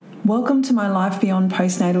Welcome to my Life Beyond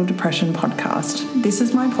Postnatal Depression podcast. This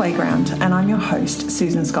is my playground and I'm your host,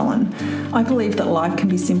 Susan Scollin. I believe that life can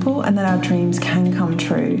be simple and that our dreams can come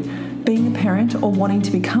true. Being a parent or wanting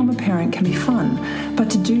to become a parent can be fun, but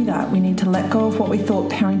to do that we need to let go of what we thought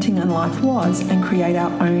parenting and life was and create our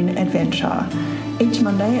own adventure. Each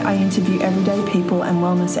Monday I interview everyday people and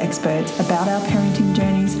wellness experts about our parenting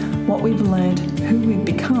journeys, what we've learned, who we've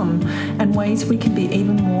become, and ways we can be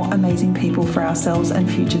even more amazing people for ourselves and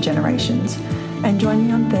future generations. And join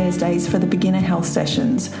me on Thursdays for the beginner health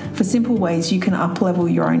sessions for simple ways you can up-level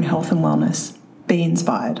your own health and wellness. Be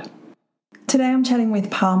inspired. Today I'm chatting with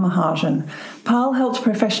Parul Mahajan. Parul helps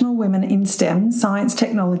professional women in STEM, science,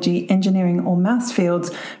 technology, engineering or maths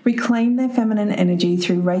fields reclaim their feminine energy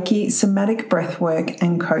through Reiki, somatic breathwork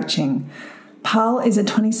and coaching. Parul is a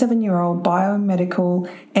 27-year-old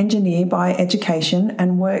biomedical engineer by education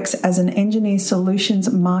and works as an engineer solutions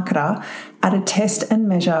marketer at a test and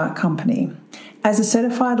measure company. As a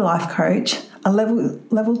certified life coach, a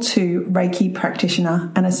level 2 Reiki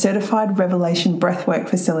practitioner, and a certified Revelation breathwork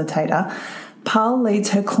facilitator, Parul leads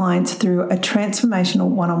her clients through a transformational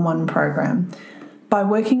one-on-one program. By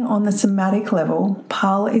working on the somatic level,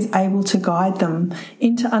 Parul is able to guide them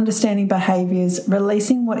into understanding behaviours,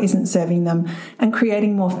 releasing what isn't serving them, and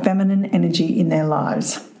creating more feminine energy in their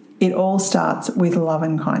lives. It all starts with love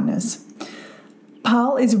and kindness.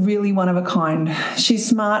 Parul is really one of a kind. She's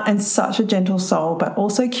smart and such a gentle soul, but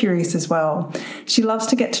also curious as well. She loves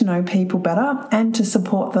to get to know people better and to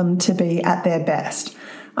support them to be at their best.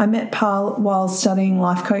 I met Parul while studying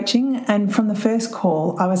life coaching, and from the first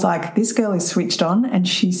call, I was like, this girl is switched on and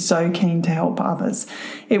she's so keen to help others.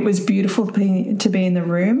 It was beautiful to be in the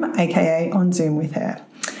room, aka on Zoom with her.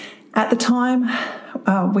 At the time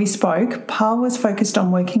we spoke, Parul was focused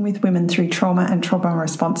on working with women through trauma and trauma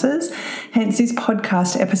responses. Hence, this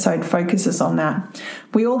podcast episode focuses on that.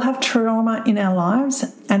 We all have trauma in our lives,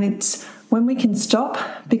 and it's when we can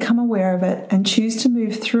stop, become aware of it, and choose to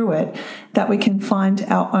move through it that we can find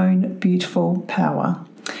our own beautiful power.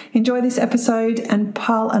 Enjoy this episode, and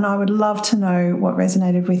Parul and I would love to know what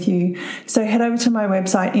resonated with you. So head over to my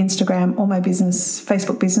website, Instagram, or my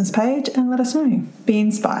Facebook business page and let us know. Be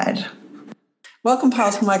inspired. Welcome,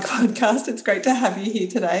 Parul, to my podcast. It's great to have you here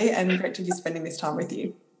today and great to be spending this time with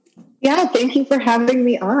you. Yeah, thank you for having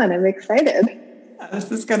me on. I'm excited.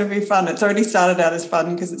 This is going to be fun. It's already started out as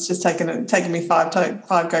fun because it's just taken me five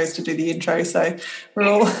goes to do the intro. So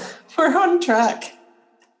we're on track.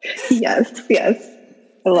 Yes.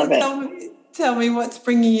 I love it. Tell me what's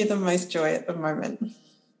bringing you the most joy at the moment.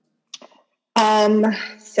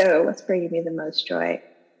 So what's bringing me the most joy?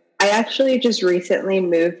 I actually just recently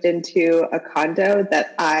moved into a condo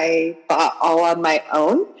that I bought all on my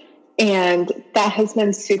own. And that has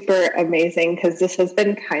been super amazing because this has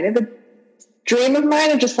been kind of a dream of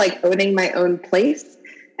mine of just like owning my own place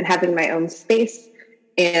and having my own space.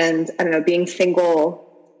 And I don't know, being single,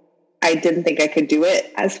 I didn't think I could do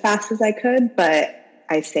it as fast as I could, but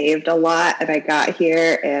I saved a lot and I got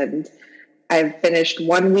here and I've finished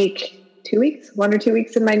 1 or 2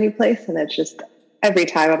 weeks in my new place. And it's just every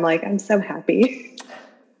time I'm like, I'm so happy.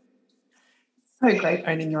 So great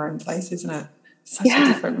owning your own place, isn't it? Such a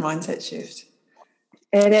different mindset shift.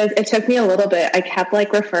 It is. It took me a little bit. I kept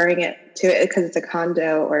like referring it to it because it's a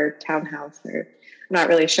condo or townhouse, or I'm not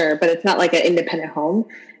really sure, but it's not like an independent home.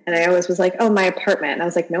 And I always was like, oh, my apartment. And I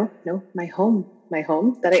was like, no, my home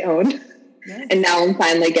that I own. Yeah. And now I'm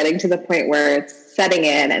finally getting to the point where it's setting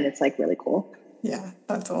in and it's like really cool. Yeah,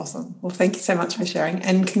 that's awesome. Well, thank you so much for sharing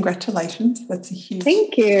and congratulations. That's a huge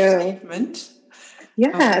achievement.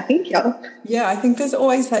 Yeah, thank you. Yeah, I think there's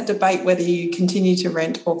always that debate whether you continue to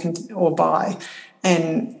rent or buy.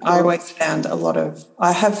 And I have found a lot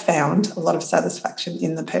of satisfaction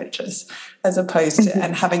in the purchase as opposed to,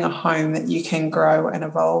 and having a home that you can grow and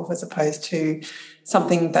evolve as opposed to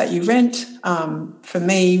something that you rent. For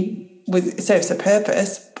me, it serves a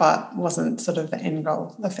purpose, but wasn't sort of the end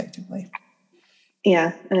goal effectively.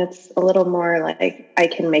 Yeah, and it's a little more like I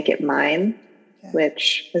can make it mine,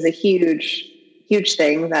 which is a huge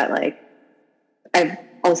thing that like I've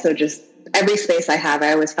also just every space I have,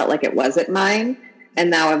 I always felt like it wasn't mine. And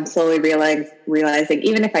now I'm slowly realizing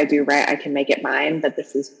even if I do right, I can make it mine, but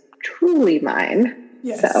this is truly mine.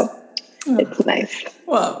 Yes. So it's nice.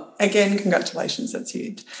 Well, again, congratulations. That's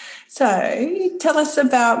huge. So tell us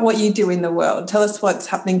about what you do in the world. Tell us what's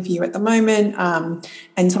happening for you at the moment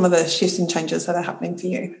and some of the shifts and changes that are happening for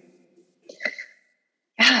you.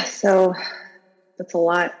 Yeah, so that's a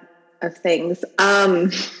lot of things.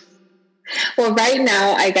 Well, right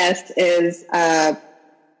now, I guess, is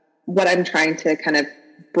what I'm trying to kind of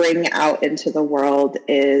bring out into the world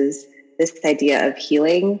is this idea of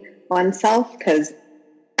healing oneself, because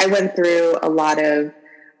I went through a lot of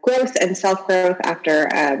growth and self-growth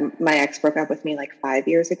after my ex broke up with me like 5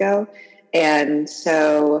 years ago. And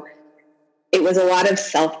so it was a lot of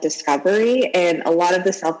self-discovery, and a lot of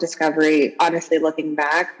the self-discovery, honestly, looking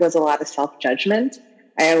back, was a lot of self-judgment.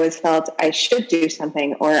 I always felt I should do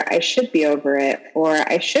something, or I should be over it, or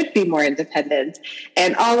I should be more independent.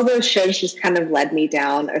 And all of those shoulds just kind of led me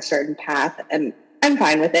down a certain path, and I'm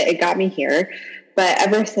fine with it. It got me here. But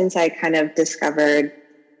ever since I kind of discovered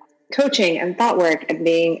coaching and thought work and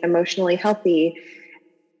being emotionally healthy,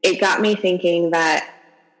 it got me thinking that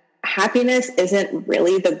happiness isn't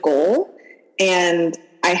really the goal. And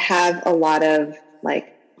I have a lot of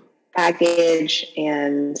like baggage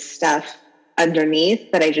and stuff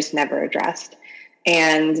underneath that I just never addressed.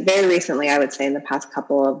 And very recently, I would say in the past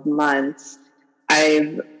couple of months,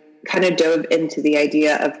 I've kind of dove into the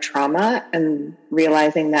idea of trauma and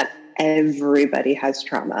realizing that everybody has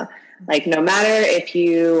trauma. Like, no matter if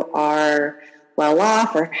you are well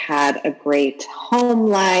off or had a great home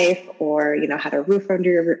life or, you know, had a roof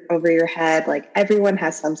over your head, like everyone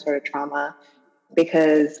has some sort of trauma,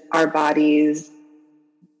 because our bodies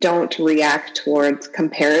don't react towards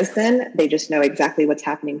comparison. They just know exactly what's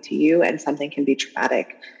happening to you, and something can be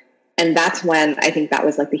traumatic. And that's when I think that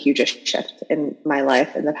was like the hugest shift in my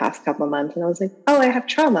life in the past couple of months. And I was like, oh, I have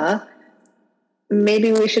trauma.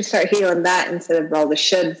 Maybe we should start healing that instead of all the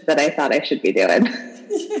shoulds that I thought I should be doing.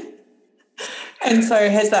 And so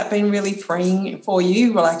has that been really freeing for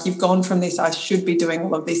you? Like, you've gone from this, I should be doing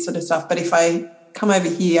all of this sort of stuff, but if I come over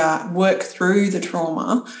here, work through the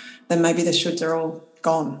trauma, then maybe the shoulds are all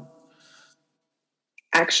gone.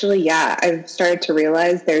 Actually, yeah, I've started to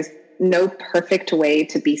realize there's no perfect way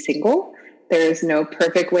to be single. There's no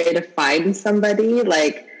perfect way to find somebody.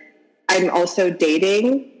 Like, I'm also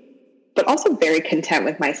dating, but also very content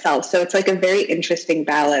with myself. So it's like a very interesting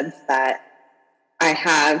balance that I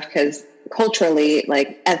have, because culturally,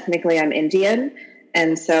 like ethnically, I'm Indian.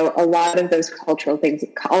 And so a lot of those cultural things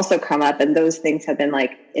also come up, and those things have been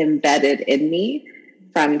like embedded in me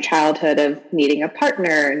from childhood, of needing a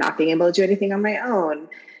partner, not being able to do anything on my own,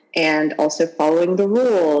 and also following the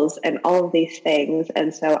rules and all of these things.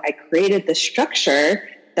 And so I created the structure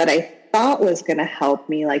that I thought was going to help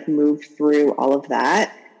me like move through all of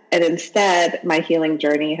that. And instead, my healing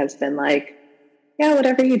journey has been like, yeah,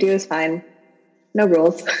 whatever you do is fine. No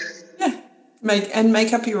rules. Yeah.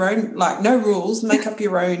 Make up your own, like, no rules, make up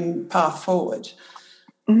your own path forward.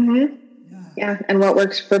 Mm-hmm. Yeah. And what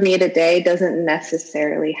works for me today doesn't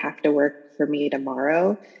necessarily have to work for me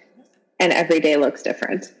tomorrow. And every day looks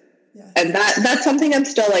different. Yes. And that's something I'm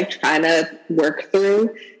still like trying to work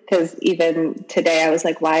through, because even today I was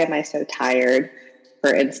like, why am I so tired,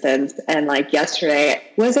 for instance? And like yesterday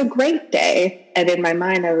was a great day. And in my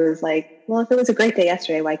mind, I was like, well, if it was a great day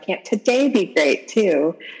yesterday, why can't today be great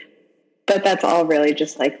too? But that's all really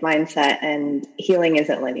just like mindset, and healing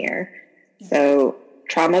isn't linear. Yeah. So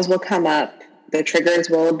traumas will come up, the triggers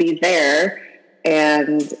will be there,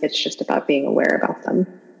 and it's just about being aware about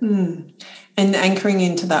them. Mm. And anchoring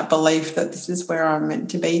into that belief that this is where I'm meant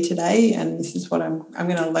to be today, and this is what I'm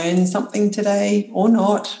going to learn something today, or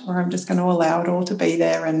not, or I'm just going to allow it all to be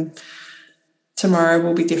there, and tomorrow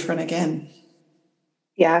will be different again.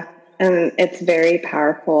 Yeah. And it's very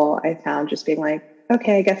powerful, I found, just being like,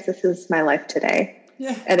 okay, I guess this is my life today.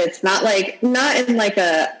 Yeah. And it's not in like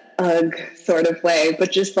a ugh sort of way,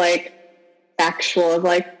 but just like factual of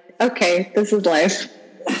like, okay, this is life.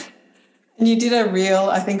 And you did a reel,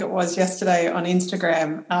 I think it was yesterday, on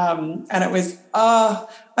Instagram, and it was, I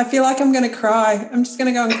feel like I'm going to cry. I'm just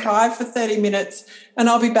going to go and cry for 30 minutes and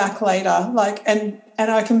I'll be back later. Like, and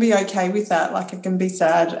I can be okay with that. Like, it can be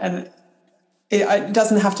sad, and it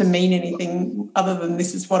doesn't have to mean anything other than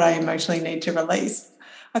this is what I emotionally need to release.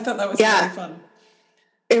 I thought that was really fun.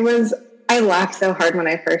 It was. I laughed so hard when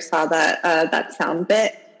I first saw that sound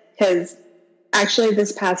bit, because actually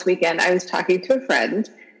this past weekend I was talking to a friend,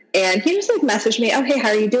 and he just like messaged me, oh, hey, how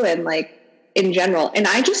are you doing? Like, in general. And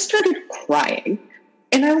I just started crying,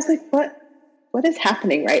 and I was like, what is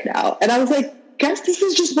happening right now? And I was like, guess this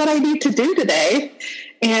is just what I need to do today.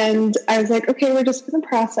 And I was like, okay, we're just going to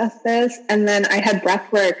process this. And then I had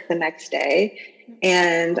breath work the next day,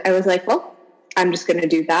 and I was like, well, I'm just going to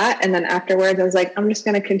do that. And then afterwards I was like, I'm just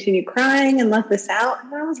going to continue crying and let this out.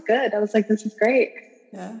 And that was good. I was like, this is great.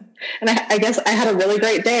 Yeah. And I guess I had a really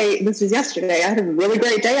great day. This was yesterday. I had a really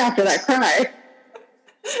great day after that cry.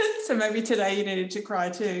 So maybe today you needed to cry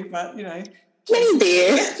too, but, you know, maybe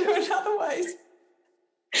do it other ways.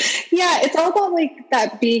 Yeah, it's all about like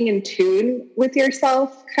that being in tune with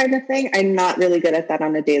yourself kind of thing. I'm not really good at that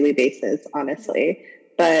on a daily basis, honestly.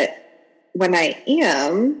 But when I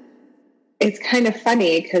am, it's kind of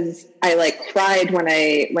funny because I like cried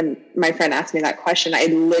when my friend asked me that question. I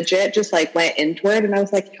legit just like went inward and I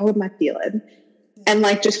was like, how am I feeling? And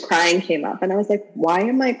like just crying came up and I was like, why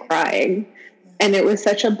am I crying? And it was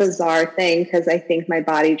such a bizarre thing because I think my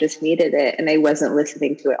body just needed it and I wasn't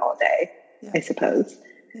listening to it all day, I suppose.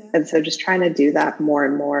 Yeah. And so just trying to do that more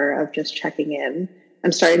and more of just checking in.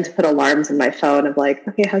 I'm starting to put alarms in my phone of like,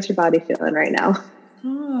 okay, how's your body feeling right now?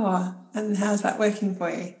 Oh, and how's that working for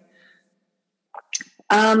you?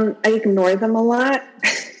 I ignore them a lot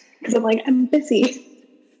because I'm like, I'm busy.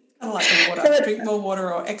 I like the water. So drink more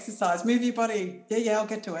water or exercise, move your body. Yeah, I'll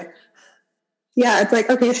get to it. Yeah, it's like,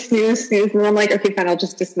 okay, snooze. And I'm like, okay, fine, I'll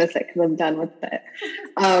just dismiss it because I'm done with it.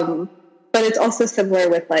 But it's also similar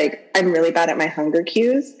with like, I'm really bad at my hunger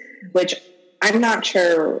cues, which I'm not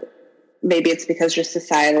sure. Maybe it's because just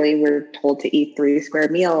societally we're told to eat 3 square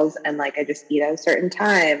meals and like I just eat at a certain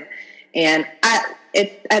time. And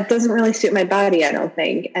it doesn't really suit my body, I don't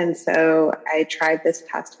think. And so I tried this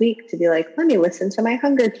past week to be like, let me listen to my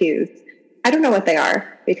hunger cues. I don't know what they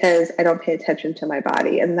are because I don't pay attention to my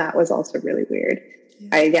body. And that was also really weird. Yeah.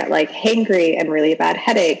 I get like hangry and really bad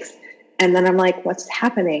headaches. And then I'm like, what's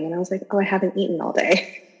happening? And I was like, oh, I haven't eaten all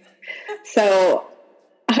day. So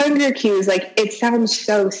hunger cues, like it sounds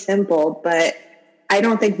so simple, but I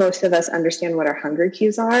don't think most of us understand what our hunger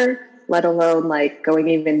cues are, let alone like going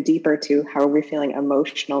even deeper to how are we feeling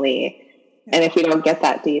emotionally. Yeah. And if we don't get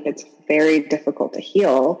that deep, it's very difficult to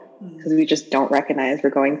heal because we just don't recognize we're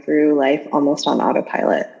going through life almost on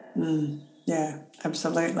autopilot. Yeah,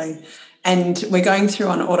 absolutely. And we're going through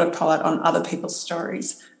on autopilot on other people's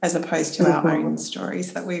stories as opposed to our own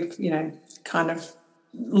stories that we've, kind of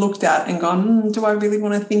looked at and gone, do I really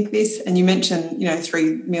want to think this? And you mentioned,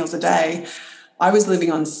 3 meals a day. I was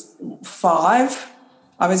living on 5.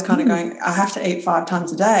 I was kind of going, I have to eat 5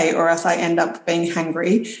 times a day or else I end up being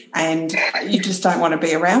hangry and you just don't want to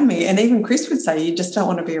be around me. And even Chris would say you just don't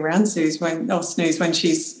want to be around Snooze when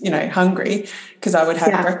she's, hungry, because I would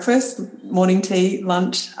have breakfast, morning tea,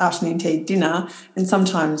 lunch, afternoon tea, dinner, and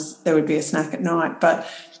sometimes there would be a snack at night. But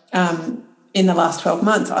in the last 12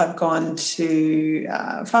 months, I've gone to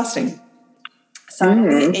fasting. So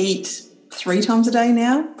I eat 3 times a day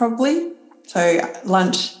now, probably. So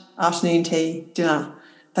lunch, afternoon tea, dinner.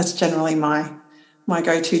 That's generally my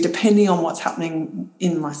go-to, depending on what's happening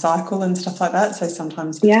in my cycle and stuff like that. So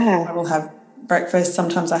sometimes I will have breakfast,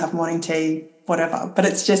 sometimes I have morning tea, whatever. But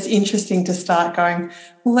it's just interesting to start going,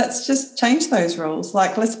 well, let's just change those rules.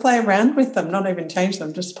 Like, let's play around with them, not even change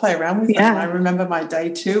them, just play around with them. And I remember my day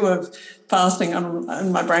 2 of fasting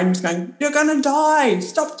and my brain was going, you're going to die.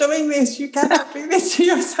 Stop doing this. You cannot do this to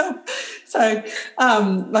yourself. So,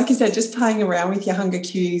 like you said, just playing around with your hunger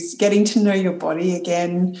cues, getting to know your body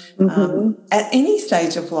again at any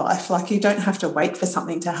stage of life. Like, you don't have to wait for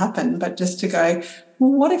something to happen, but just to go,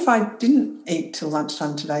 well, what if I didn't eat till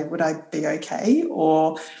lunchtime today? Would I be okay?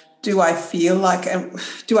 Or do I feel like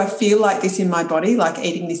this in my body, like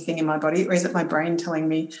eating this thing in my body, or is it my brain telling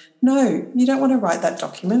me, no, you don't want to write that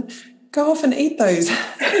document? Go off and eat those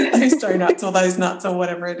donuts or those nuts or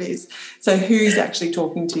whatever it is. So who's actually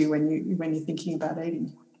talking to you when you're thinking about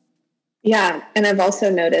eating? Yeah, and I've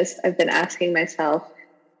also noticed I've been asking myself,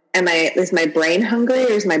 is my brain hungry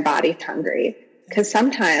or is my body hungry? Because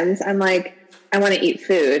sometimes I'm like, I want to eat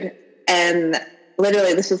food, and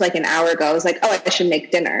literally this was like an hour ago. I was like, oh, I should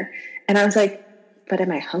make dinner, and I was like, but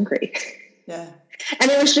am I hungry? Yeah.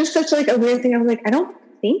 And it was just such like a weird thing. I was like, I don't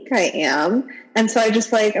think I am. And so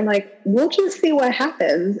I'm like, we'll just see what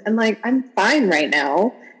happens. And like, I'm fine right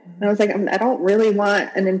now. And I was like, I don't really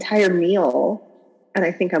want an entire meal. And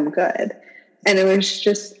I think I'm good. And it was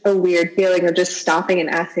just a weird feeling of just stopping and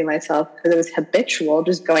asking myself, because it was habitual,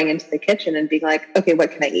 just going into the kitchen and being like, okay,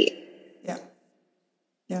 what can I eat?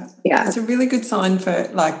 Yeah. It's a really good sign for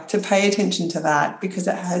like to pay attention to that, because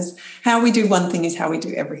it has how we do one thing is how we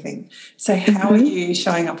do everything. So how are you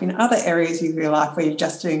showing up in other areas of your life where you're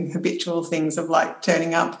just doing habitual things of like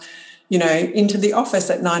turning up, into the office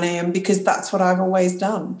at 9 a.m. because that's what I've always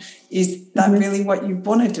done? Is that really what you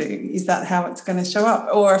want to do? Is that how it's going to show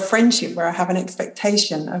up? Or a friendship where I have an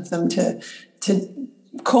expectation of them to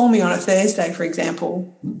call me on a Thursday, for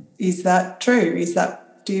example. Is that true?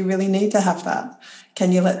 Do you really need to have that?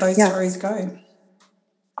 Can you let those stories go?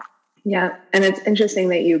 Yeah. And it's interesting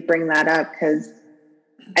that you bring that up, because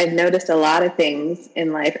I've noticed a lot of things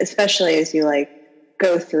in life, especially as you like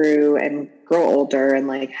go through and grow older and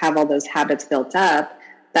like have all those habits built up,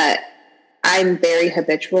 that I'm very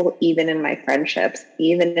habitual, even in my friendships,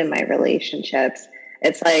 even in my relationships.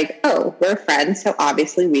 It's like, oh, we're friends, so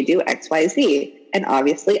obviously we do X, Y, Z. And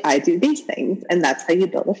obviously I do these things. And that's how you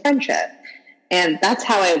build a friendship. And that's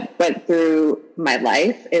how I went through my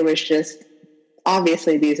life. It was just,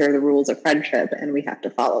 obviously, these are the rules of friendship and we have to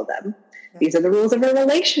follow them. These are the rules of a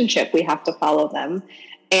relationship. We have to follow them.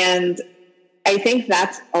 And I think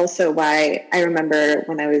that's also why I remember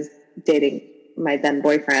when I was dating my then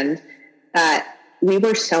boyfriend, that we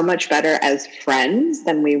were so much better as friends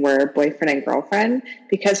than we were boyfriend and girlfriend,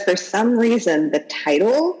 because for some reason the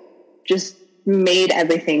title just made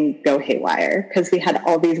everything go haywire, because we had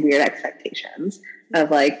all these weird expectations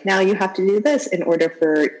of like, now you have to do this in order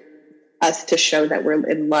for us to show that we're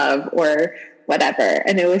in love or whatever.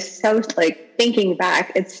 And it was so, like, thinking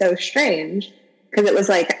back, it's so strange, because it was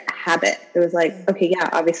like a habit. It was like, okay, yeah,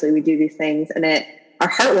 obviously we do these things, and our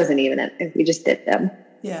heart wasn't even in it. We just did them.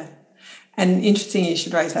 Yeah. And interesting you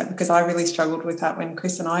should raise that, because I really struggled with that when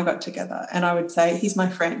Chris and I got together. And I would say, he's my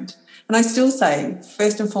friend. And I still say,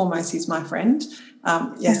 first and foremost, he's my friend.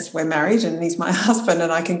 Yes, we're married and he's my husband,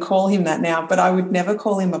 and I can call him that now, but I would never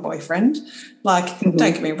call him a boyfriend. Like, don't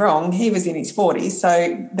get me wrong, he was in his 40s,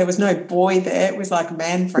 so there was no boy there. It was like a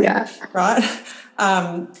man friend, right?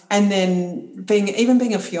 And then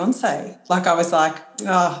being a fiance, like I was like,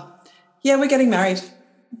 oh, yeah, we're getting married,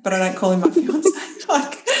 but I don't call him my fiance.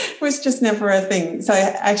 Like, it was just never a thing. So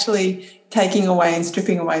actually taking away and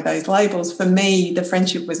stripping away those labels, for me, the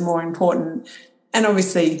friendship was more important. And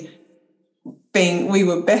obviously we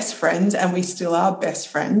were best friends, and we still are best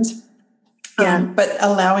friends. But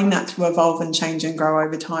allowing that to evolve and change and grow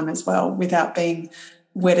over time as well, without being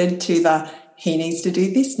wedded to the he needs to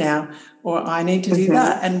do this now, or I need to do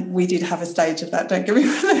that. And we did have a stage of that. Don't get me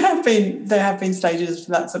wrong, there have been stages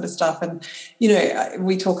for that sort of stuff. And,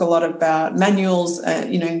 we talk a lot about manuals,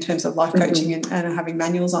 in terms of life coaching and having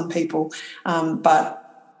manuals on people. But,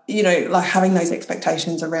 like having those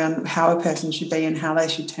expectations around how a person should be and how they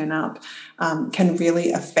should turn up can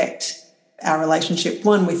really affect our relationship,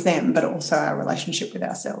 one with them, but also our relationship with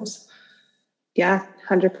ourselves. Yeah,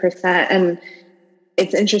 100%. And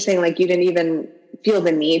it's interesting, like, you didn't even feel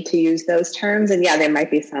the need to use those terms. And yeah, there might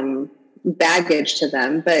be some baggage to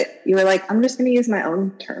them, but you were like, I'm just going to use my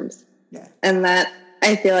own terms. Yeah. And that,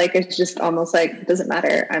 I feel like, it's just almost like, it doesn't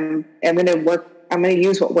matter. I'm going to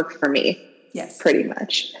use what worked for me. Yes. Pretty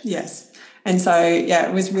much. Yes. And so, yeah,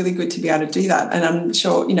 it was really good to be able to do that. And I'm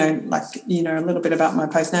sure, a little bit about my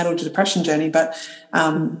postnatal depression journey, but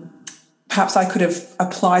perhaps I could have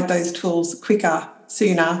applied those tools quicker,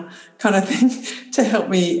 sooner, kind of thing, to help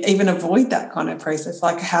me even avoid that kind of process.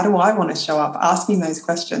 Like, how do I want to show up? Asking those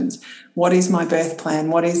questions. What is my birth plan?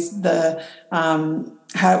 What is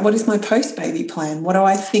what is my post-baby plan? What do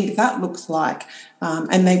I think that looks like?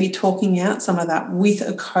 And maybe talking out some of that with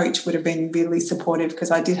a coach would have been really supportive,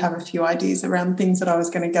 because I did have a few ideas around things that I was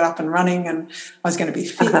going to get up and running, and I was going to be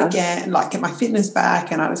fit again, like get my fitness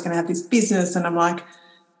back, and I was going to have this business. And I'm like,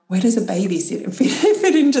 where does a baby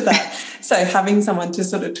fit into that? So having someone to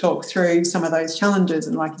sort of talk through some of those challenges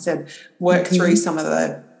and, like you said, work through some of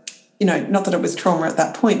the, not that it was trauma at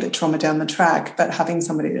that point, but trauma down the track, but having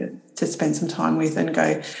somebody to spend some time with and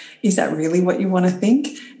go, is that really what you want to think?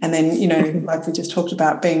 And then, like we just talked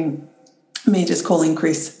about, being me just calling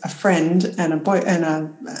Chris a friend and a boy and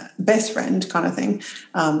a best friend kind of thing,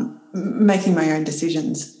 making my own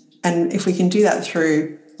decisions. And if we can do that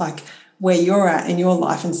through, like, where you're at in your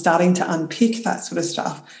life and starting to unpick that sort of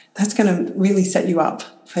stuff, that's going to really set you up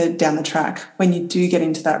for down the track when you do get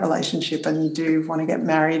into that relationship and you do want to get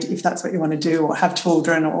married, if that's what you want to do, or have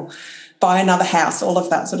children, or buy another house, all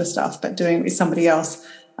of that sort of stuff. But doing it with somebody else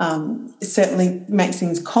it certainly makes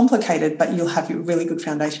things complicated, but you'll have a really good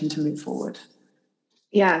foundation to move forward.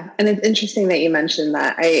 Yeah. And it's interesting that you mentioned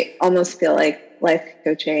that. I almost feel like life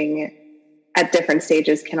coaching at different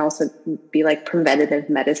stages can also be like preventative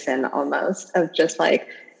medicine, almost, of just like,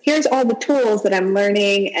 here's all the tools that I'm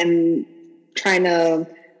learning and trying to,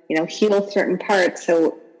 heal certain parts.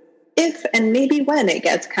 So if and maybe when it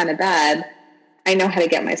gets kind of bad, I know how to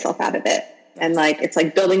get myself out of it. And like, it's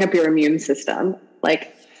like building up your immune system,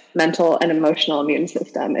 like mental and emotional immune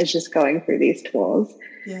system is just going through these tools.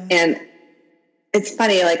 Yeah. And it's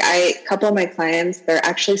funny, like a couple of my clients, they're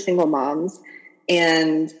actually single moms,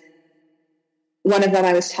 and one of them,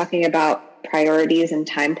 I was talking about priorities and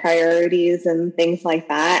time priorities and things like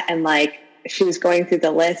that. And like, she was going through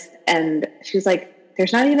the list and she was like,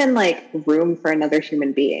 there's not even like room for another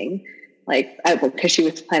human being. Like, because she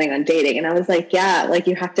was planning on dating. And I was like, yeah, like,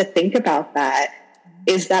 you have to think about that.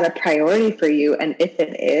 Is that a priority for you? And if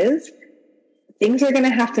it is, things are going to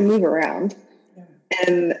have to move around. Yeah.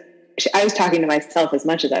 And I was talking to myself as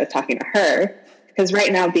much as I was talking to her. Because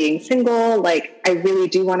right now, being single, like, I really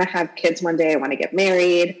do want to have kids one day. I want to get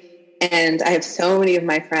married. And I have so many of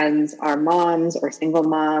my friends are moms or single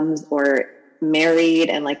moms or married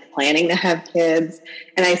and like planning to have kids.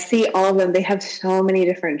 And I see all of them, they have so many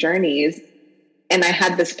different journeys. And I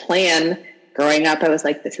had this plan growing up. I was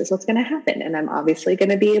like, this is what's going to happen. And I'm obviously going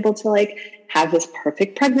to be able to like have this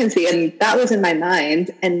perfect pregnancy. And that was in my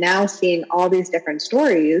mind. And now seeing all these different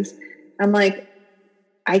stories, I'm like,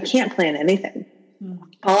 I can't plan anything.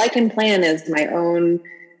 All I can plan is my own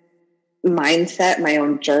mindset, my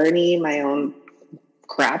own journey, my own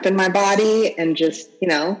crap in my body, and just,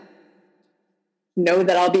 know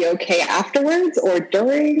that I'll be okay afterwards or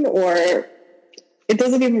during, or I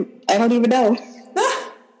don't even know.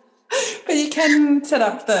 But you can set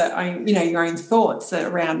up your own thoughts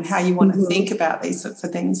around how you want to think about these sorts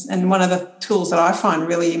of things. And one of the tools that I find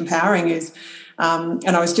really empowering is, and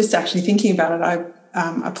I was just actually thinking about it,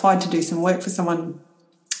 I applied to do some work for someone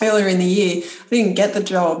earlier in the year. I didn't get the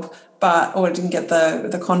job, or didn't get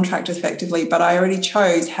the contract effectively, but I already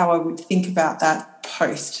chose how I would think about that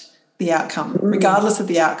post the outcome. Regardless of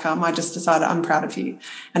the outcome, I just decided I'm proud of you.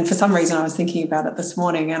 And for some reason I was thinking about it this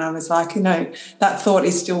morning, and I was like, that thought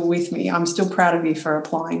is still with me. I'm still proud of you for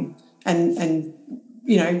applying and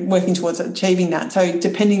working towards achieving that. So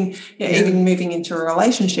depending, even moving into a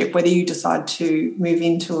relationship, whether you decide to move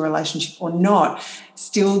into a relationship or not,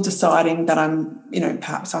 still deciding that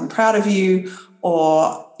perhaps I'm proud of you,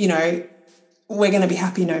 or, we're going to be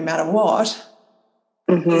happy no matter what,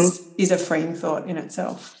 is a freeing thought in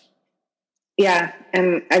itself. Yeah.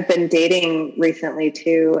 And I've been dating recently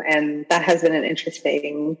too. And that has been an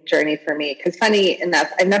interesting journey for me. Because funny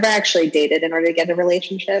enough, I've never actually dated in order to get a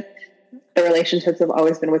relationship. The relationships have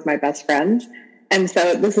always been with my best friends. And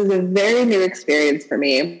so this is a very new experience for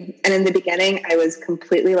me. And in the beginning, I was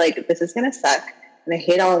completely like, this is going to suck. And I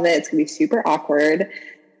hate all of it. It's going to be super awkward.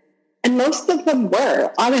 And most of them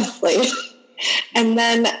were, honestly. And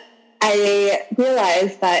then I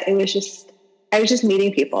realized that I was just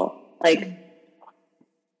meeting people. Like,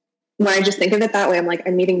 when I just think of it that way, I'm like,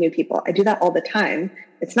 I'm meeting new people. I do that all the time.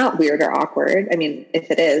 It's not weird or awkward. I mean, if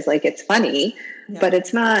it is, like, it's funny, but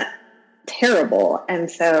it's not terrible. And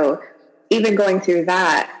so even going through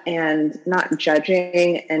that and not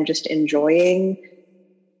judging and just enjoying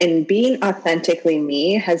and being authentically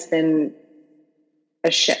me has been a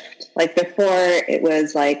shift. Like, before, it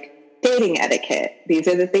was like dating etiquette. These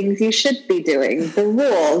are the things you should be doing. The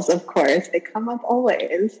rules, of course, they come up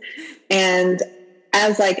always. And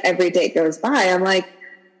as like every date goes by, I'm like,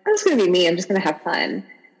 I'm just going to be me. I'm just going to have fun.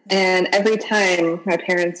 And every time my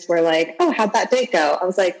parents were like, oh, how'd that date go? I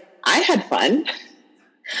was like, I had fun.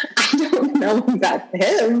 I don't know about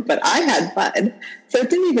him, but I had fun. So it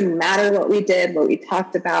didn't even matter what we did, what we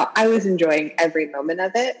talked about. I was enjoying every moment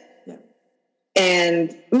of it. Yeah.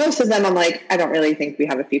 And most of them, I'm like, I don't really think we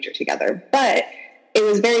have a future together. But it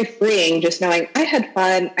was very freeing just knowing I had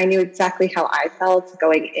fun. I knew exactly how I felt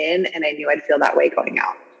going in, and I knew I'd feel that way going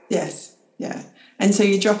out. Yes. Yeah. And so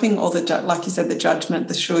you're dropping all like you said, the judgment,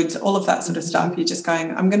 the shoulds, all of that sort of stuff. You're just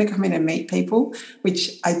going, I'm going to come in and meet people,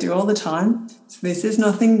 which I do all the time. So this is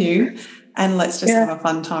nothing new. And let's just have a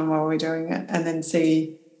fun time while we're doing it, and then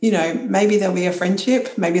see, maybe there'll be a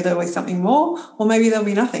friendship, maybe there'll be something more, or maybe there'll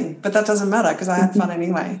be nothing. But that doesn't matter because I had fun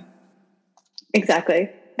anyway.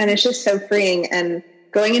 Exactly. And it's just so freeing. And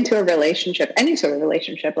going into a relationship, any sort of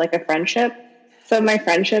relationship, like a friendship. So my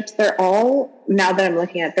friendships, they're all, now that I'm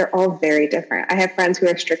looking at, they're all very different. I have friends who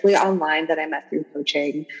are strictly online that I met through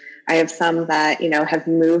coaching. I have some that, have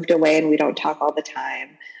moved away and we don't talk all the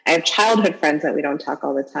time. I have childhood friends that we don't talk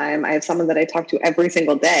all the time. I have someone that I talk to every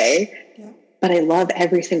single day, but I love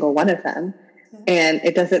every single one of them. Yeah. And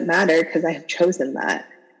it doesn't matter because I have chosen that.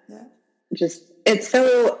 Yeah. It's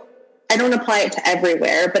so, I don't apply it to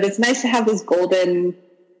everywhere, but it's nice to have this golden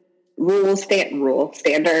rule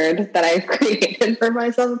standard that I've created for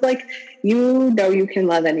myself. It's like, you can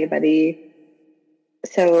love anybody,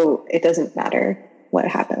 so it doesn't matter what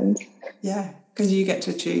happens. Yeah, because you get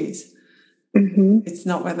to choose. It's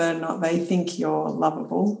not whether or not they think you're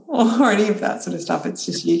lovable or any of that sort of stuff. It's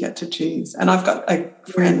just you get to choose. And I've got a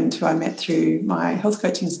friend who I met through my health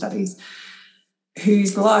coaching studies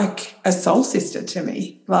who's like a soul sister to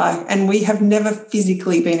me. And we have never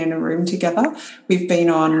physically been in a room together. We've been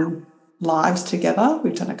on lives together.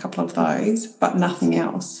 We've done a couple of those, but nothing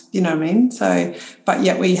else. You know what I mean? So, but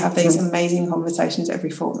yet we have these amazing conversations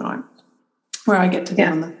every fortnight where I get to be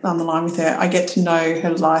on the line with her. I get to know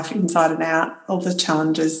her life inside and out, all the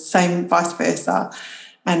challenges, same vice versa.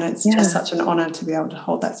 And it's just such an honour to be able to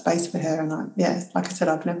hold that space for her. And like I said,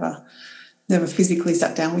 I've never physically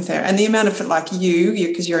sat down with her. And the amount of you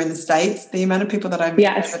because you're in the States, the amount of people that I meet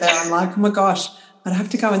over there, I'm like, oh my gosh, I'd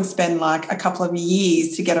have to go and spend like a couple of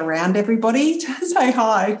years to get around everybody to say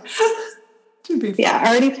hi. Should be fun. Yeah,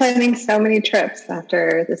 already planning so many trips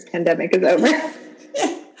after this pandemic is over.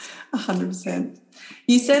 Yeah, 100%.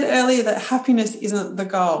 You said earlier that happiness isn't the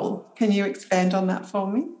goal. Can you expand on that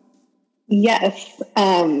for me? Yes.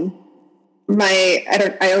 I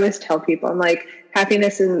always tell people, I'm like,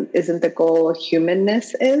 happiness isn't the goal,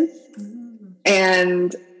 humanness is.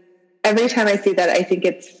 And every time I see that, I think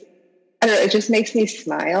I don't know, it just makes me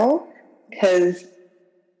smile because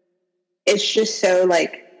it's just so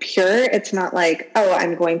like pure. It's not like, oh,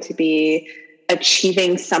 I'm going to be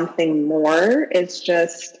achieving something more. It's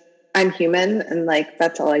just, I'm human and like,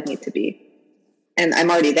 that's all I need to be. And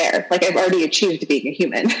I'm already there. Like I've already achieved being a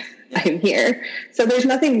human. I'm here. So there's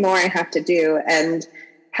nothing more I have to do. And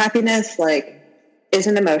happiness, like, is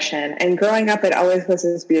an emotion. And growing up, it always was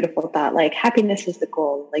this beautiful thought, like happiness is the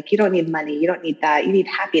goal. Like you don't need money. You don't need that. You need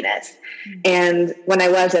happiness. Mm-hmm. And when I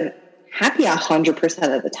wasn't happy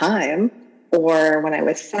 100% of the time, or when I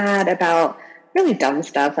was sad about really dumb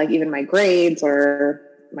stuff, like even my grades or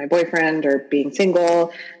my boyfriend or being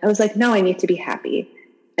single, I was like, no, I need to be happy.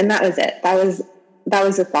 And that was it. That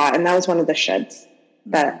was the thought. And that was one of the shoulds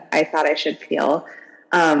that I thought I should feel.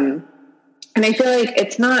 And I feel like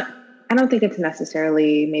I don't think it's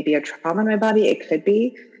necessarily maybe a trauma in my body. It could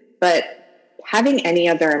be, but having any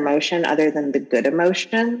other emotion other than the good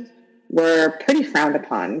emotion were pretty frowned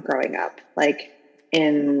upon growing up. Like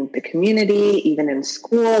in the community, even in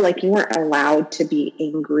school, like you weren't allowed to be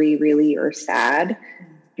angry really or sad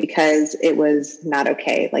because it was not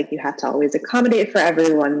okay. Like you had to always accommodate for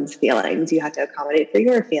everyone's feelings. You had to accommodate for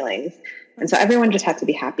your feelings. And so everyone just had to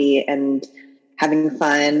be happy and having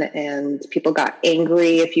fun, and people got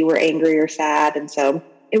angry if you were angry or sad. And so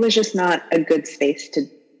it was just not a good space to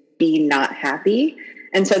be not happy.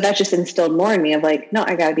 And so that just instilled more in me of like, no,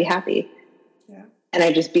 I got to be happy. Yeah. And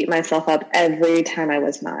I just beat myself up every time I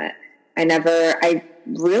was not. I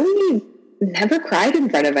really never cried in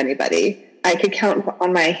front of anybody. I could count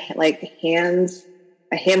on my hands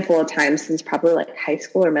a handful of times since probably like high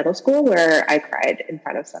school or middle school where I cried in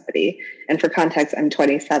front of somebody. And for context, I'm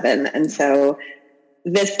 27. And so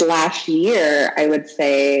this last year, I would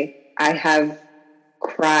say I have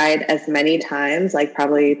cried as many times, like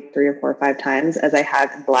probably 3 or 4 or 5 times as I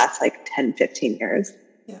have in the last like 10, 15 years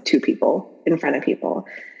to people, in front of people.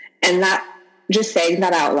 And that, just saying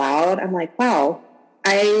that out loud, I'm like, wow,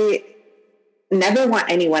 I never want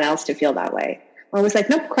anyone else to feel that way. I was like,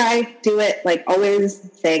 nope, cry, do it. Like always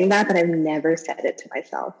saying that, but I've never said it to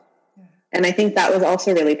myself. Yeah. And I think that was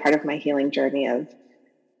also really part of my healing journey of,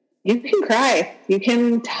 you can cry. You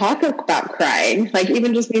can talk about crying. Like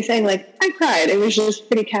even just me saying like, I cried. It was just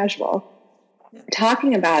pretty casual. Yeah.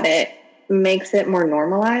 Talking about it makes it more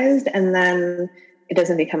normalized. And then it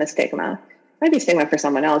doesn't become a stigma. It might be a stigma for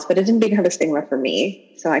someone else, but it didn't become a stigma for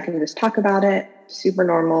me. So I can just talk about it. Super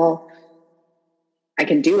normal. I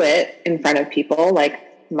can do it in front of people,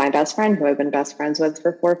 like my best friend who I've been best friends with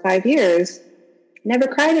for 4 or 5 years. Never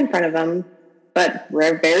cried in front of him, but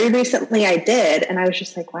very recently I did. And I was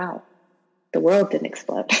just like, wow, the world didn't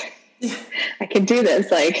explode. I could do this.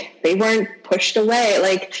 Like they weren't pushed away.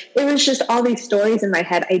 Like it was just all these stories in my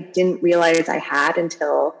head I didn't realize I had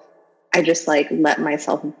until I just like let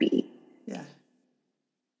myself be. Yeah.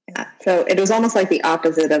 So it was almost like the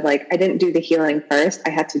opposite of like, I didn't do the healing first. I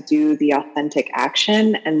had to do the authentic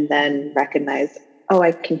action and then recognize, oh,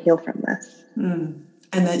 I can heal from this. Mm.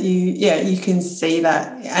 And that you can see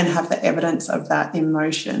that and have the evidence of that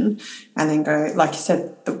emotion and then go, like you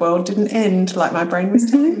said, the world didn't end. Like my brain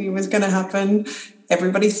was telling me it was going to happen.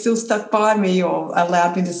 Everybody still stuck by me or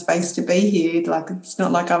allowed me the space to be here. Like it's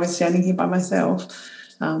not like I was standing here by myself.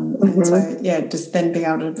 And so, just then being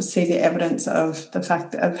able to see the evidence of the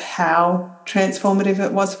fact of how transformative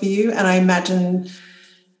it was for you. And I imagine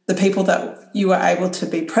the people that you were able to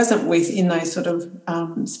be present with in those sort of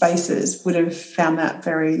spaces would have found that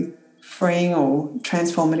very freeing or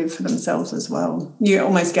transformative for themselves as well. You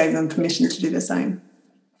almost gave them permission to do the same.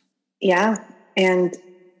 Yeah. And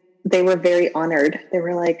they were very honored. They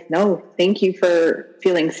were like, no, thank you for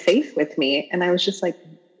feeling safe with me. And I was just like,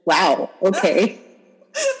 wow, okay.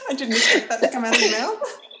 I didn't expect that to come out of your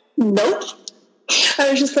mouth. Nope. I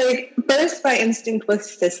was just like, first my instinct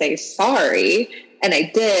was to say sorry, and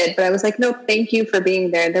I did, but I was like, no, thank you for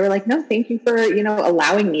being there. And they were like, no, thank you for,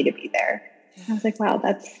 allowing me to be there. And I was like, wow,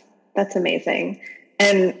 that's amazing.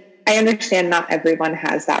 And I understand not everyone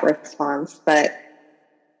has that response, but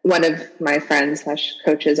one of my friends /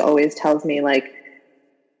 coaches always tells me like,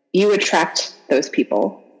 you attract those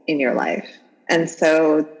people in your life. And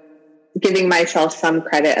so giving myself some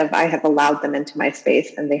credit of I have allowed them into my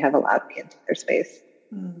space and they have allowed me into their space.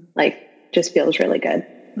 Like just feels really good.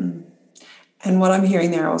 And what I'm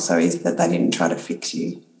hearing there also is that they didn't try to fix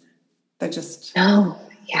you. They just... Oh,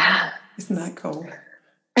 yeah. Isn't that cool?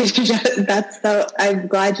 That's so... I'm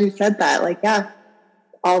glad you said that. Like, yeah.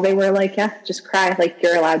 All they were like, yeah, just cry. Like,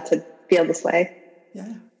 you're allowed to feel this way.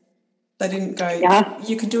 Yeah. They didn't go,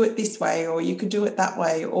 you could do it this way, or you could do it that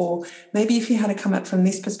way, or maybe if you had to come at from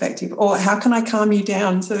this perspective, or how can I calm you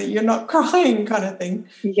down so that you're not crying, kind of thing.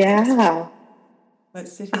 Yeah.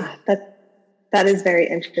 Let's sit here. That is very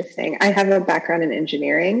interesting. I have a background in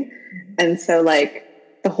engineering. And so like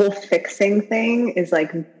the whole fixing thing is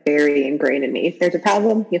like very ingrained in me. If there's a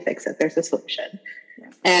problem, you fix it. There's a solution. Yeah.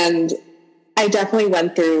 And I definitely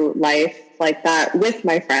went through life like that with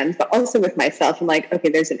my friends, but also with myself. I'm like, okay,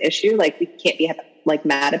 there's an issue. Like we can't be like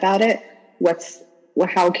mad about it.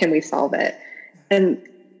 How can we solve it? And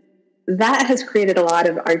that has created a lot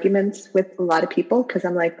of arguments with a lot of people because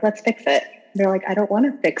I'm like, let's fix it. They're like, I don't want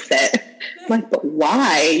to fix it. I'm like, but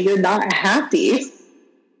why? You're not happy.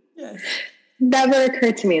 Yes. Never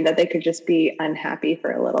occurred to me that they could just be unhappy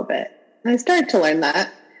for a little bit. And I started to learn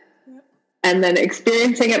that. Yeah. And then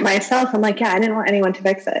experiencing it myself, I'm like, yeah, I didn't want anyone to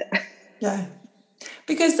fix it. Yeah.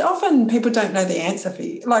 Because often people don't know the answer for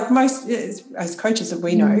you. Like most, as coaches that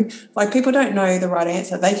we know, like people don't know the right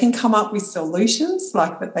answer. They can come up with solutions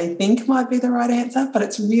like that they think might be the right answer, but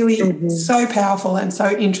it's really so powerful and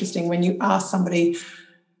so interesting when you ask somebody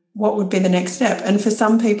what would be the next step. And for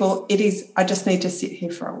some people it is, I just need to sit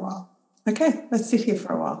here for a while. Okay, let's sit here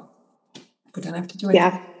for a while. We don't have to do anything.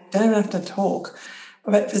 Yeah. Don't have to talk.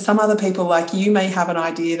 But for some other people, like you may have an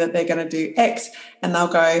idea that they're going to do X and they'll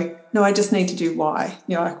go, no, I just need to do Y.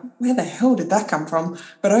 You're like, where the hell did that come from?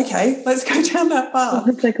 But okay, let's go down that path.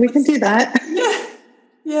 It's like, we can do that.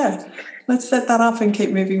 Yeah. Let's set that up and keep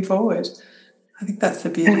moving forward. I think that's the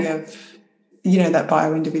beauty of, that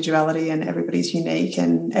bio-individuality, and everybody's unique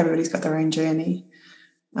and everybody's got their own journey.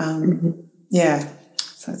 Yeah.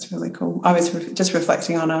 So it's really cool. I was just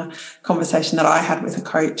reflecting on a conversation that I had with a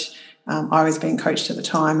coach. I was being coached at the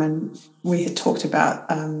time, and we had talked about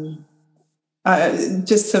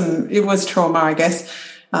it was trauma, I guess,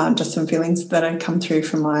 just some feelings that had come through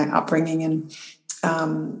from my upbringing. And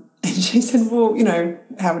she said, well,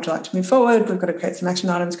 how would you like to move forward? We've got to create some action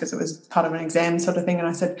items because it was part of an exam sort of thing. And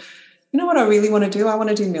I said, you know what I really want to do? I want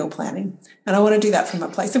to do meal planning, and I want to do that from a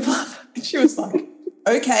place of love. And she was like,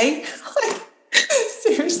 okay.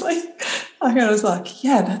 Seriously? I was like,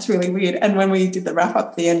 yeah, that's really weird. And when we did the wrap up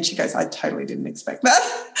at the end, she goes, I totally didn't expect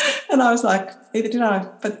that. And I was like, neither did I,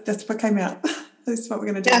 but that's what came out. This is what we're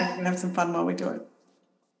going to do. Yeah. We're going to have some fun while we do it.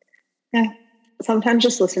 Yeah. Sometimes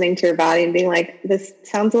just listening to your body and being like, this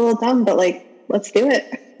sounds a little dumb, but like, let's do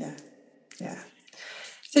it. Yeah. Yeah.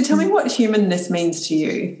 So tell me what humanness means to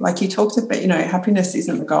you. Like you talked about, happiness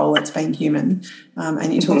isn't the goal, it's being human.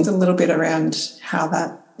 And you talked a little bit around how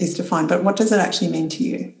that is defined, but what does it actually mean to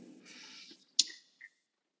you?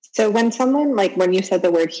 So when you said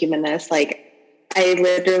the word humanness, like I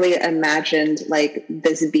literally imagined like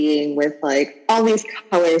this being with like all these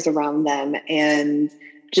colors around them and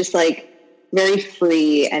just like very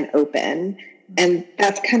free and open. And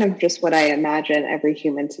that's kind of just what I imagine every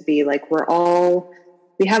human to be. Like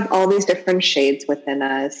we have all these different shades within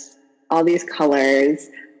us, all these colors,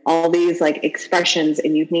 all these like expressions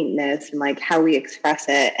and uniqueness and like how we express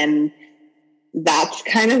it. And that's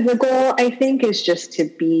kind of the goal, I think, is just to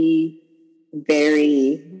be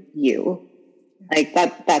very you. Like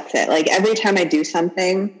that's it. Like every time I do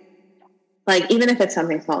something, like even if it's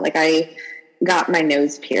something small, like I got my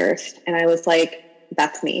nose pierced and I was like,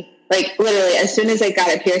 that's me. Like literally as soon as I got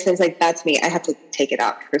it pierced, I was like, that's me. I have to take it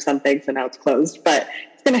out for something. So now it's closed, but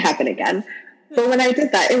it's going to happen again. But when I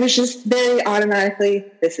did that, it was just very automatically,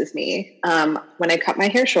 this is me. When I cut my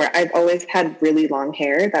hair short, I've always had really long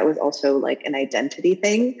hair. That was also like an identity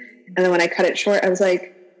thing. And then when I cut it short, I was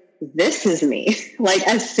like, this is me. Like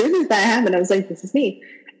as soon as that happened, I was like, this is me.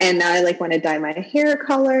 And now I like want to dye my hair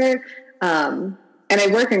color. And I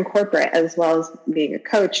work in corporate as well as being a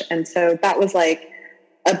coach. And so that was like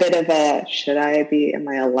a bit of a, am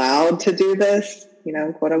I allowed to do this?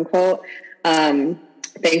 Quote unquote.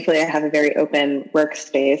 Thankfully, I have a very open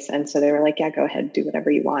workspace. And so they were like, yeah, go ahead, do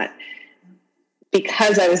whatever you want.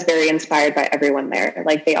 Because I was very inspired by everyone there.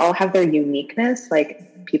 Like they all have their uniqueness.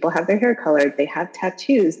 Like people have their hair colored, they have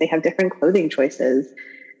tattoos, they have different clothing choices.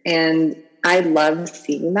 And I love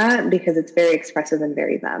seeing that because it's very expressive and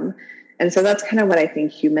very them. And so that's kind of what I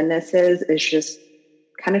think humanness is just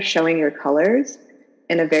kind of showing your colors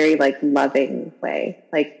in a very like loving way.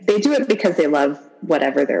 Like they do it because they love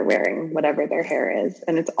whatever they're wearing, whatever their hair is.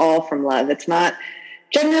 And it's all from love. It's not,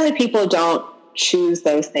 generally people don't choose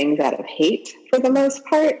those things out of hate for the most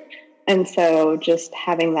part. And so just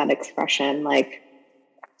having that expression, like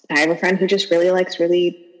I have a friend who just really likes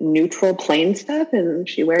really neutral, plain stuff, and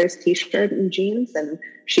she wears t-shirt and jeans and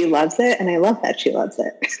she loves it. And I love that she loves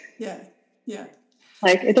it. Yeah. Yeah.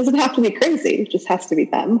 Like it doesn't have to be crazy. It just has to be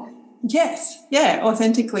them. Yes. Yeah.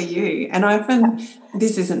 Authentically you. And I often,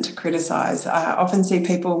 this isn't to criticize, I often see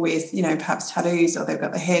people with, perhaps tattoos or they've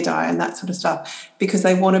got the hair dye and that sort of stuff because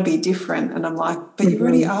they want to be different. And I'm like, but you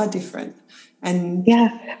already are different. And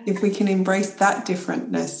if we can embrace that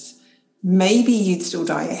differentness, maybe you'd still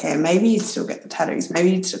dye your hair, maybe you'd still get the tattoos,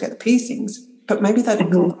 maybe you'd still get the piercings, but maybe they'd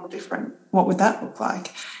look a little different. What would that look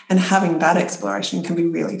like? And having that exploration can be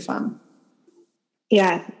really fun.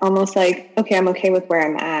 Yeah, almost like, okay, I'm okay with where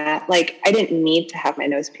I'm at. Like, I didn't need to have my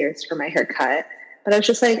nose pierced for my haircut, but I was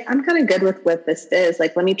just like, I'm kind of good with what this is.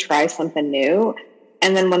 Like, let me try something new.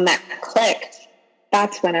 And then when that clicked,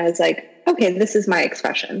 that's when I was like, okay, this is my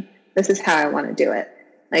expression. This is how I want to do it.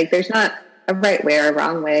 Like, there's not a right way or a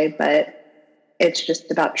wrong way, but it's just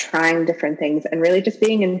about trying different things and really just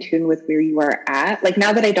being in tune with where you are at. Like,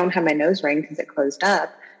 now that I don't have my nose ring because it closed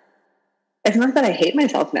up, it's not that I hate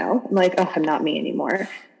myself now. I'm like, oh, I'm not me anymore.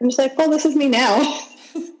 I'm just like, well, this is me now.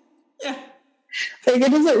 Yeah. Like, it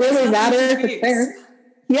doesn't really matter if it's there.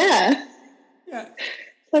 Yeah. Yeah.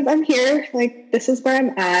 Like, I'm here. Like, this is where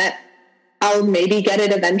I'm at. I'll maybe get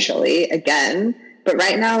it eventually again. But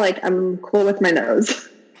right now, like, I'm cool with my nose.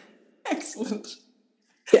 Excellent.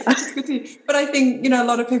 Yeah. It's good to, but I think, a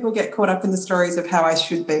lot of people get caught up in the stories of how I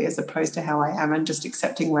should be as opposed to how I am, and just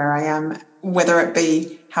accepting where I am, whether it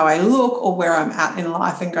be how I look or where I'm at in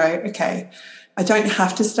life, and go, okay, I don't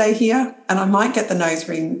have to stay here, and I might get the nose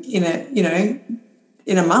ring in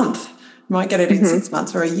a month. I might get it in 6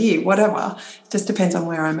 months or a year, whatever. It just depends on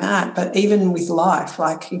where I'm at. But even with life,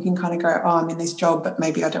 like, you can kind of go, oh, I'm in this job, but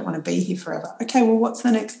maybe I don't want to be here forever. Okay, well, what's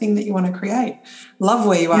the next thing that you want to create? Love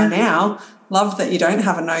where you are now. Love that you don't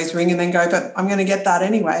have a nose ring, and then go, but I'm going to get that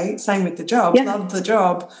anyway. Same with the job. Yeah. Love the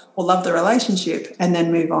job or love the relationship, and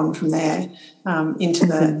then move on from there into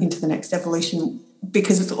the next evolution,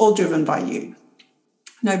 because it's all driven by you.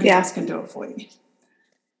 Nobody else can do it for you.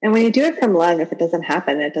 And when you do it from love, if it doesn't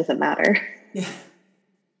happen, it doesn't matter. Yeah.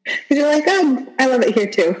 Because you're like, oh, I love it here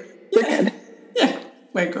too. We're good. Yeah,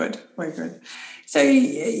 we're good. So,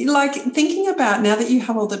 like, thinking about, now that you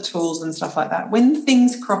have all the tools and stuff like that, when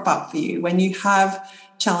things crop up for you, when you have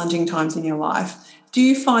challenging times in your life, do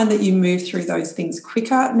you find that you move through those things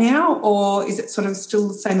quicker now, or is it sort of still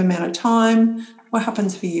the same amount of time? What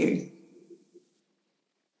happens for you?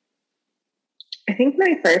 I think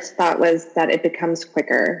my first thought was that it becomes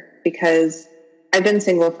quicker, because I've been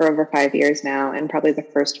single for over 5 years now, and probably the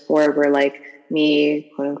first 4 were like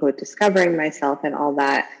me, quote unquote, discovering myself and all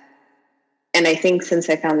that. And I think since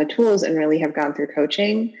I found the tools and really have gone through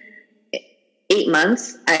coaching, 8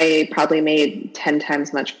 months, I probably made 10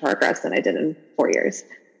 times much progress than I did in 4 years.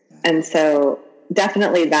 And so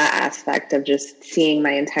definitely that aspect of just seeing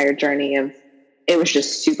my entire journey of, it was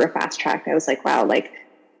just super fast tracked. I was like, wow, like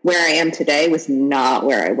where I am today was not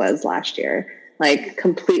where I was last year. Like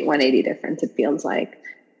complete 180 difference, it feels like.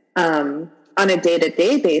 On a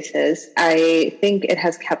day-to-day basis, I think it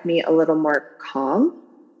has kept me a little more calm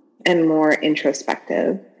and more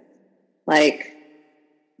introspective. Like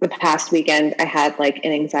the past weekend, I had like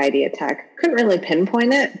an anxiety attack. Couldn't really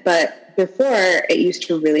pinpoint it, but before it used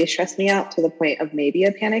to really stress me out to the point of maybe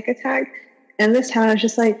a panic attack. And this time I was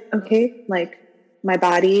just like, okay, like my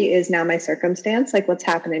body is now my circumstance. Like what's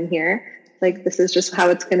happening here? Like, this is just how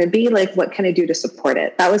it's going to be. Like, what can I do to support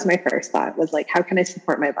it? That was my first thought, was like, how can I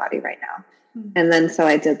support my body right now? Mm-hmm. And then, so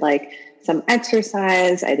I did like some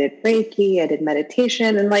exercise, I did Reiki, I did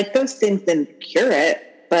meditation, and like those things didn't cure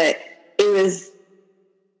it, but it was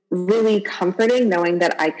really comforting knowing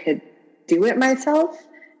that I could do it myself.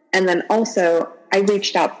 And then also I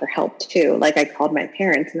reached out for help too. Like I called my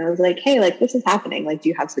parents and I was like, hey, like this is happening. Like, do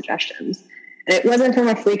you have suggestions? And it wasn't from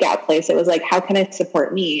a freak out place. It was like, how can I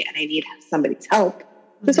support me? And I need somebody's help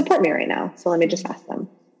to support me right now. So let me just ask them.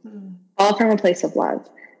 All from a place of love.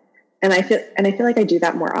 And I feel like I do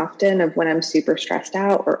that more often, of when I'm super stressed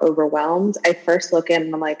out or overwhelmed. I first look in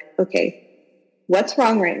and I'm like, okay, what's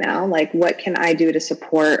wrong right now? Like, what can I do to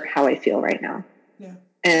support how I feel right now? Yeah.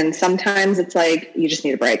 And sometimes it's like, you just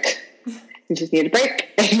need a break. You just need a break,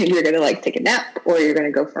 and you're going to like take a nap, or you're going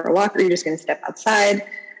to go for a walk, or you're just going to step outside.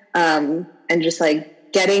 And just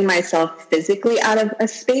like getting myself physically out of a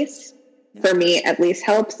space, for me at least,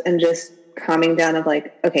 helps. And just calming down of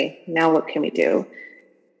like, okay, now what can we do?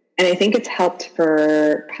 And I think it's helped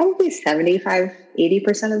for probably 75,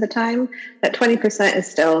 80% of the time. That 20%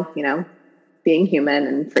 is still, being human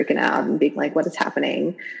and freaking out and being like, what is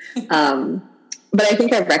happening? But I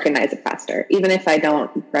think I recognize it faster. Even if I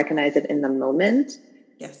don't recognize it in the moment,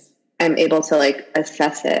 yes, I'm able to like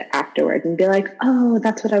assess it afterward and be like, oh,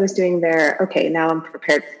 that's what I was doing there. Okay, now I'm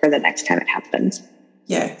prepared for the next time it happens.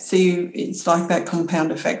 Yeah, so it's like that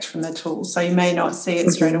compound effect from the tools. So you may not see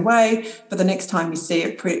it straight away, but the next time you see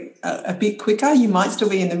it a bit quicker, you might still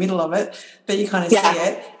be in the middle of it, but you kind of see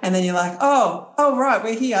it, and then you're like, oh, right,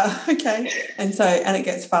 we're here, okay. And it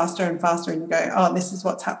gets faster and faster, and you go, oh, this is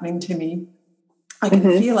what's happening to me. I can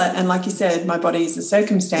feel it. And like you said, my body is a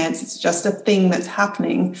circumstance. It's just a thing that's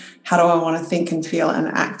happening. How do I want to think and feel and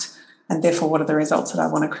act? And therefore, what are the results that I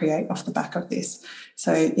want to create off the back of this?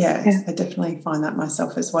 So, I definitely find that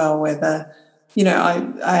myself as well, where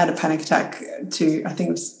I had a panic attack I think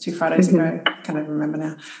it was 2 Fridays ago. I can't even remember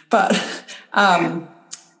now. But, and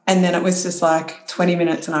then it was just like 20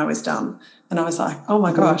 minutes and I was done. And I was like, oh,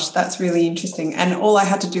 my gosh, that's really interesting. And all I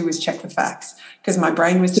had to do was check the facts because my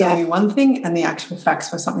brain was telling me one thing and the actual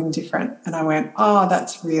facts were something different. And I went, oh,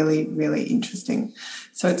 that's really, really interesting.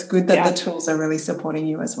 So it's good that the tools are really supporting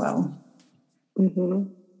you as well.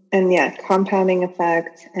 Mm-hmm. And compounding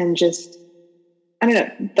effect and just, I don't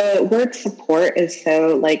know, the word support is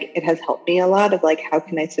so like, it has helped me a lot of like, how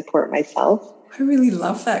can I support myself? I really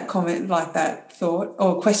love that comment, like that thought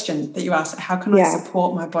or question that you asked, how can I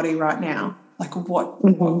support my body right now? Like what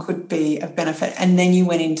could be of benefit? And then you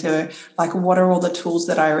went into like, what are all the tools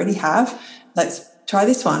that I already have? Let's try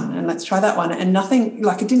this one and let's try that one. And nothing,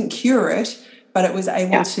 like it didn't cure it, but it was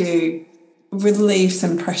able to relieve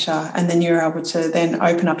some pressure. And then you're able to then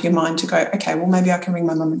open up your mind to go, okay, well, maybe I can ring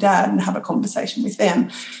my mum and dad and have a conversation with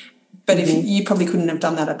them. But if you probably couldn't have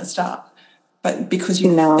done that at the start. But because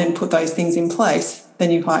you then put those things in place,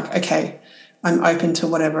 then you're like, okay, I'm open to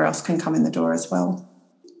whatever else can come in the door as well.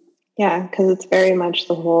 Yeah, because it's very much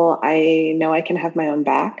the whole, I know I can have my own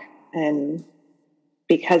back, and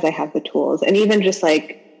because I have the tools, and even just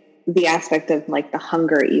like the aspect of like the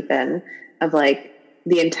hunger, even of like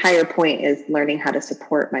the entire point is learning how to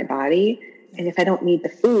support my body. And if I don't need the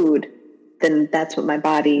food, then that's what my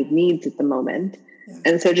body needs at the moment.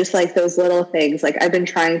 And so just like those little things, like I've been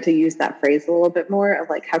trying to use that phrase a little bit more of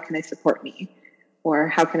like, how can I support me? Or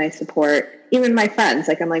how can I support even my friends?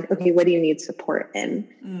 Like, I'm like, okay, what do you need support in?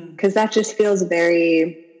 Because that just feels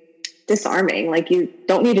very disarming. Like you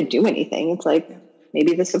don't need to do anything. It's like,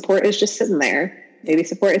 maybe the support is just sitting there. Maybe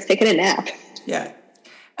support is taking a nap. Yeah.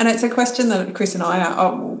 And it's a question that Chris and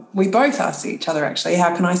I we both ask each other actually,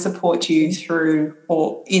 how can I support you through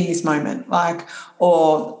or in this moment? Like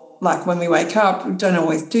when we wake up, we don't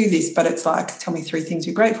always do this, but it's like, tell me 3 things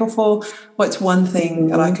you're grateful for. What's one thing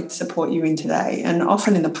that I could support you in today? And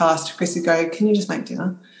often in the past, Chris would go, can you just make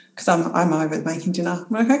dinner? Because I'm over making dinner.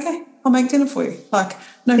 I'm like, okay, I'll make dinner for you. Like,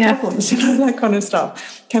 no problems, that kind of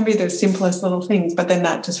stuff. Can be the simplest little things, but then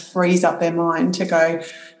that just frees up their mind to go,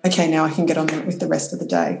 okay, now I can get on with the rest of the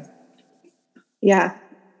day. Yeah.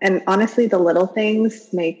 And honestly, the little things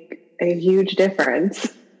make a huge difference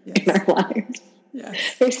in our lives. Yeah.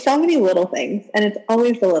 There's so many little things, and it's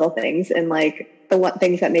always the little things and like the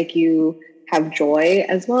things that make you have joy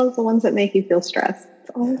as well as the ones that make you feel stressed. It's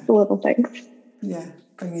always the little things. Yeah.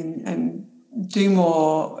 Bring in and do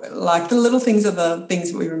more. Like the little things are the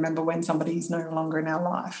things that we remember when somebody's no longer in our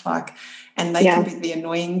life. Like, and they can be the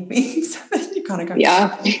annoying things. You kind of go,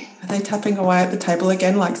 are they tapping away at the table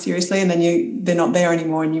again? Like seriously, and then they're not there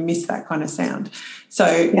anymore, and you miss that kind of sound.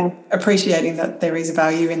 So appreciating that there is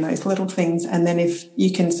value in those little things, and then if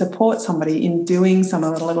you can support somebody in doing some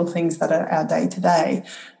of the little things that are our day to day.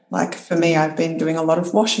 Like for me, I've been doing a lot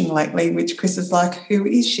of washing lately, which Chris is like, who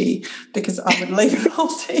is she? Because I would leave it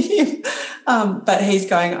all to him. But he's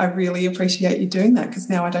going, I really appreciate you doing that because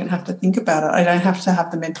now I don't have to think about it. I don't have to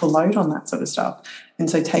have the mental load on that sort of stuff. And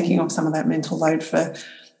so taking off some of that mental load for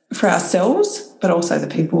ourselves, but also the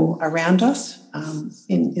people around us,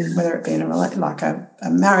 in whether it be in a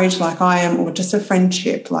marriage like I am or just a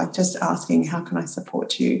friendship, like just asking, how can I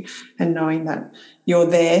support you? And knowing that you're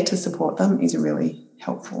there to support them is really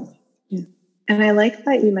helpful. Yeah. And I like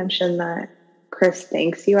that you mentioned that Chris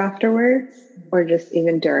thanks you afterwards or just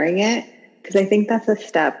even during it, because I think that's a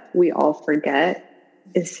step we all forget,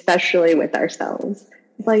 especially with ourselves.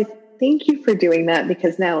 Like, thank you for doing that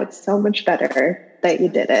because now it's so much better that you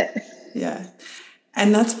did it. Yeah.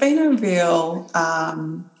 And that's been a real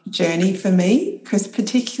journey for me because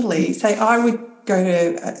particularly, say I would go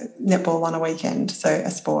to netball on a weekend, so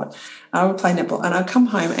a sport. I would play netball and I'd come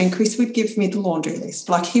home and Chris would give me the laundry list.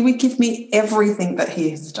 Like he would give me everything that he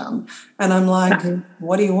has done. And I'm like,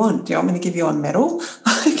 what do you want? Do you want me to give you a medal?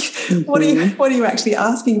 Like, what are you actually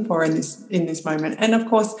asking for in this moment? And of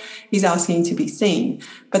course, he's asking to be seen.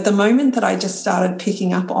 But the moment that I just started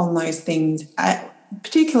picking up on those things,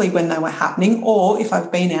 particularly when they were happening, or if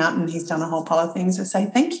I've been out and he's done a whole pile of things, I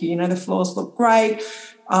say, thank you. You know, the floors look great.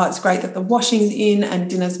 Oh, it's great that the washing's in and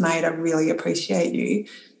dinner's made. I really appreciate you.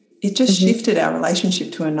 It just shifted our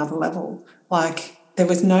relationship to another level. Like there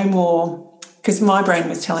was no more, because my brain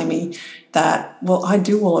was telling me that, well, I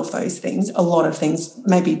do all of those things, a lot of things,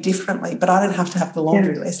 maybe differently, but I don't have to have the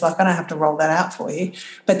laundry list. Like I don't have to roll that out for you.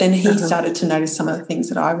 But then he started to notice some of the things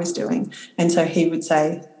that I was doing. And so he would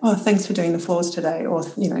say, oh, thanks for doing the floors today. Or,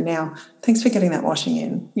 you know, now, thanks for getting that washing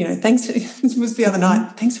in. You know, thanks. It was the other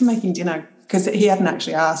night. Thanks for making dinner, because he hadn't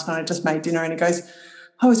actually asked and I just made dinner. And he goes,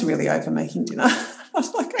 I was really over making dinner. I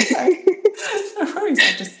was like, okay, no worries.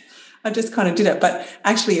 I just kind of did it. But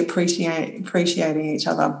actually appreciating each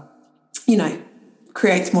other, you know,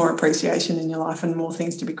 creates more appreciation in your life and more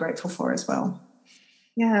things to be grateful for as well.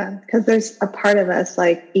 Yeah, because there's a part of us,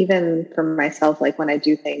 like even for myself, like when I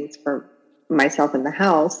do things for myself in the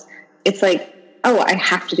house, it's like, oh, I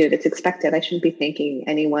have to do it. It's expected. I shouldn't be thanking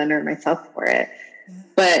anyone or myself for it. Yeah.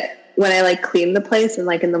 But when I like clean the place and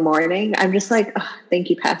like in the morning, I'm just like, oh, thank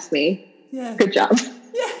you, past me. Yeah. Good job.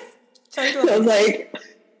 Yeah, totally. So I was like,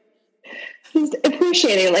 just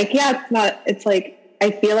appreciating, like, yeah, it's like,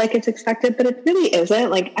 I feel like it's expected, but it really isn't.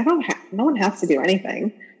 Like, no one has to do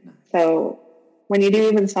anything. So when you do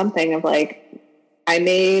even something of like, I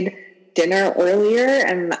made dinner earlier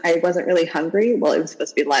and I wasn't really hungry. Well, it was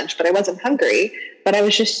supposed to be lunch, but I wasn't hungry, but I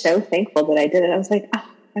was just so thankful that I did it. I was like, oh,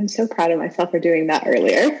 I'm so proud of myself for doing that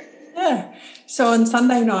earlier. Yeah. So on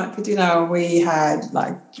Sunday night for dinner, we had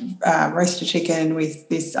like roasted chicken with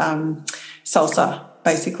this salsa,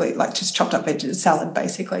 basically, like just chopped up veggies, salad,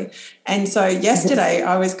 basically. And so yesterday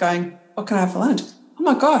I was going, what can I have for lunch? Oh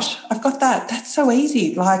my gosh, I've got that. That's so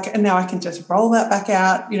easy. Like, and now I can just roll that back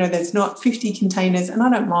out. You know, there's not 50 containers, and I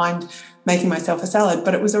don't mind making myself a salad,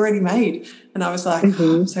 but it was already made. And I was like,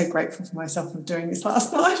 oh, I'm so grateful for myself for doing this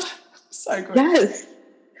last night. So good. Yes.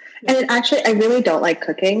 And actually, I really don't like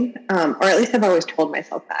cooking, or at least I've always told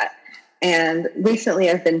myself that. And recently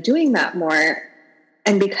I've been doing that more.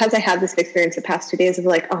 And because I had this experience the past 2 days of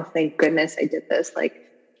like, oh, thank goodness I did this. Like,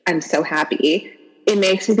 I'm so happy. It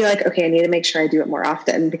makes me be like, okay, I need to make sure I do it more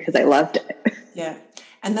often because I loved it. Yeah.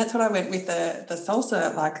 And that's what I went with the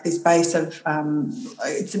salsa, like this base of,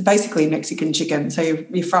 it's basically Mexican chicken. So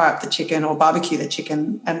you fry up the chicken or barbecue the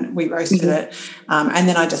chicken, and we roasted it. And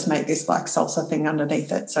then I just make this like salsa thing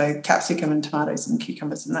underneath it. So capsicum and tomatoes and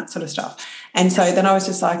cucumbers and that sort of stuff. And so then I was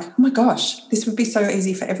just like, oh my gosh, this would be so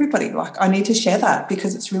easy for everybody. Like I need to share that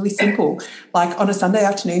because it's really simple. Like on a Sunday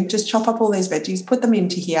afternoon, just chop up all these veggies, put them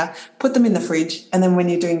into here, put them in the fridge. And then when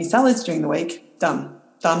you're doing your salads during the week, done.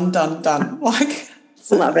 Like,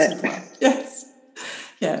 so love it. Yes.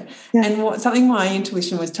 Yeah. And something my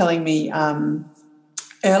intuition was telling me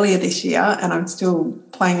earlier this year, and I'm still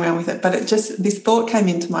playing around with it, but this thought came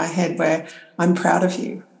into my head where I'm proud of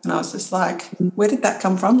you. And I was just like, where did that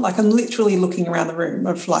come from? Like I'm literally looking around the room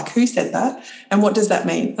of like, who said that? And what does that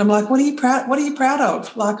mean? I'm like, what are you proud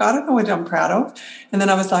of? Like, I don't know what I'm proud of. And then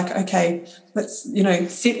I was like, okay, let's,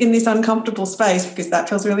 sit in this uncomfortable space because that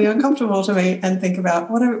feels really uncomfortable to me and think about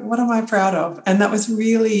what am I proud of? And that was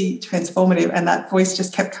really transformative. And that voice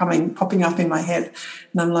just kept popping up in my head.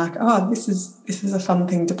 And I'm like, oh, this is a fun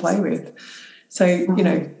thing to play with. So,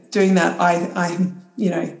 doing that, I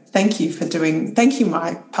thank you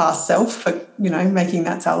my past self for, making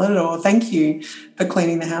that salad, or thank you for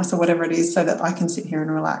cleaning the house or whatever it is so that I can sit here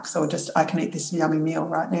and relax, or just I can eat this yummy meal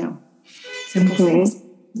right now. Simple things.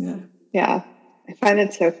 Yeah. Yeah. I find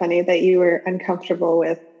it so funny that you were uncomfortable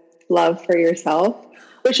with love for yourself,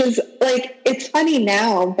 which is like, it's funny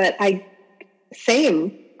now, but I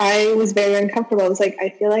was very uncomfortable. I was like, I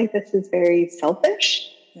feel like this is very selfish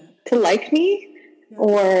to like me.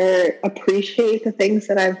 Or appreciate the things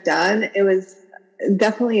that I've done. It was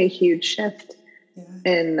definitely a huge shift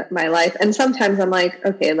in my life. And sometimes I'm like,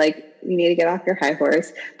 okay, like you need to get off your high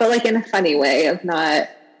horse, but like in a funny way of not,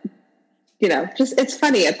 just it's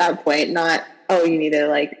funny at that point, not, oh, you need to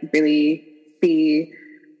like really be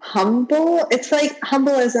humble. It's like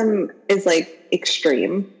humbleism is like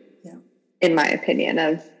extreme in my opinion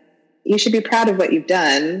of you should be proud of what you've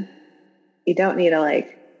done. You don't need to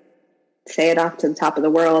like say it off to the top of the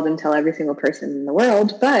world and tell every single person in the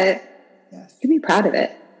world, but you can be proud of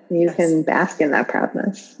it. You can bask in that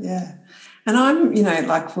proudness. Yeah. And I'm,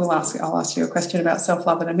 like I'll ask you a question about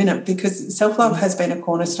self-love in a minute, because self-love has been a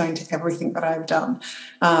cornerstone to everything that I've done.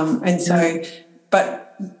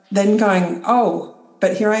 But then going,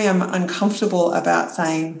 but here I am uncomfortable about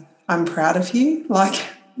saying, I'm proud of you. Like,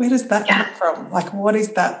 where does that come from? Like, what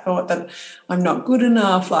is that thought that I'm not good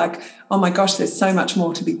enough? Like, oh my gosh, there's so much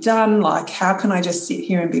more to be done. Like, how can I just sit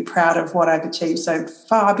here and be proud of what I've achieved so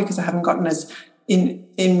far, because I haven't gotten as, in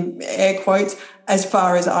air quotes, as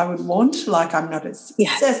far as I would want. Like, I'm not as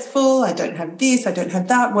successful. I don't have this. I don't have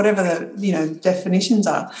that, whatever the, definitions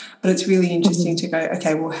are. But it's really interesting to go,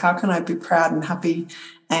 okay, well, how can I be proud and happy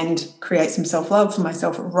and create some self-love for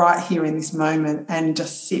myself right here in this moment, and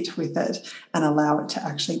just sit with it and allow it to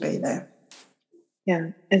actually be there.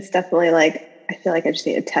 Yeah, it's definitely like, I feel like I just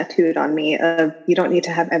need it tattooed on me of, you don't need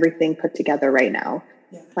to have everything put together right now.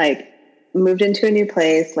 Yeah. Like, moved into a new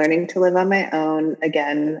place, learning to live on my own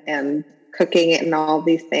again, and cooking it and all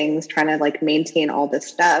these things, trying to like maintain all this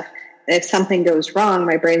stuff. And if something goes wrong,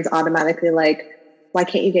 my brain's automatically like, why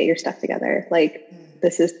can't you get your stuff together? Like,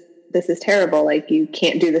 this is terrible. Like, you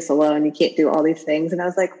can't do this alone. You can't do all these things. And I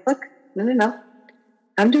was like, look, no.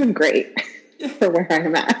 I'm doing great for where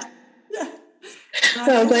I'm at. Yeah.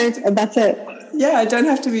 So I was like, that's it. Yeah, I don't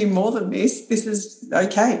have to be more than this. This is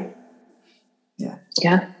okay. Yeah.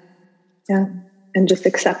 Yeah. Yeah. And just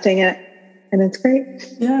accepting it. And it's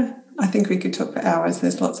great. Yeah. I think we could talk for hours.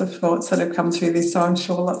 There's lots of thoughts that have come through this, so I'm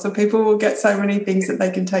sure lots of people will get so many things that they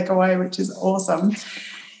can take away, which is awesome.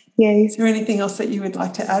 Yay. Is there anything else that you would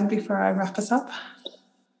like to add before I wrap us up?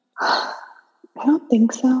 I don't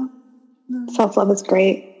think so. No. Self-love is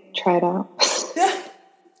great. Try it out. Yeah.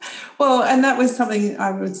 Well, and that was something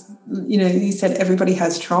I was, you said everybody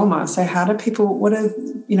has trauma. So how do people, what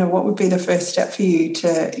would be the first step for you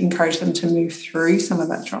to encourage them to move through some of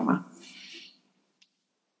that trauma?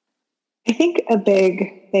 I think a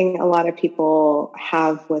big thing a lot of people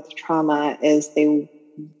have with trauma is they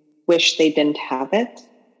wish they didn't have it.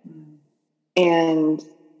 And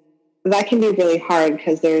that can be really hard,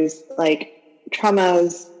 because there's like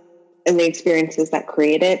traumas and the experiences that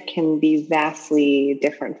create it can be vastly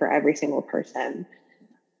different for every single person.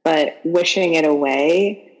 But wishing it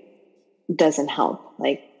away doesn't help.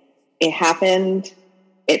 Like, it happened.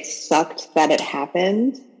 It sucked that it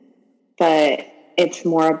happened, but it's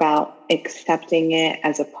more about accepting it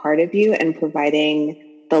as a part of you and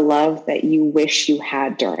providing the love that you wish you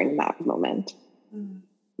had during that moment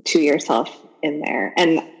to yourself in there.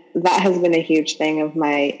 And that has been a huge thing of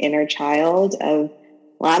my inner child, of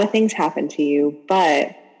a lot of things happen to you,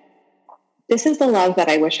 but this is the love that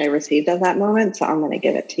I wish I received at that moment, so I'm going to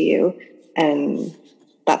give it to you, and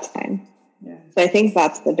that's fine. Yeah. So I think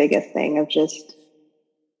that's the biggest thing, of just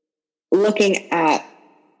looking at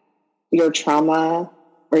your trauma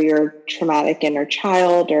or your traumatic inner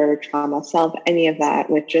child or trauma self, any of that,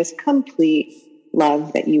 with just complete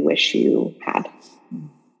love that you wish you had.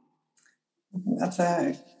 That's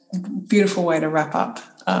a beautiful way to wrap up.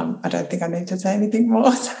 I don't think I need to say anything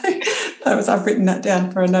more. So I've written that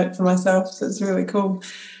down for a note for myself. So it's really cool.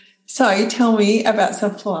 So tell me about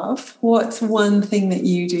self-love. What's one thing that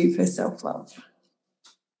you do for self-love?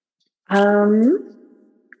 I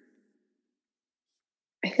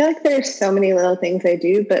feel like there's so many little things I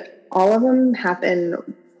do, but all of them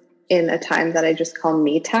happen in a time that I just call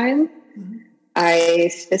me time. Mm-hmm. I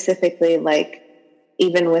specifically, like,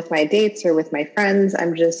 even with my dates or with my friends,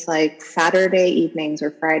 I'm just like, Saturday evenings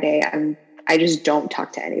or Friday, I just don't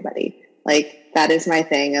talk to anybody. Like, that is my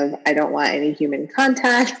thing of, I don't want any human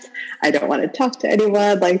contact. I don't want to talk to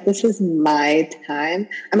anyone. Like, this is my time.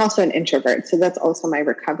 I'm also an introvert, so that's also my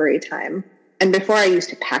recovery time. And before, I used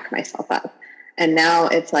to pack myself up. And now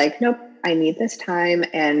it's like, nope, I need this time.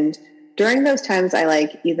 And during those times, I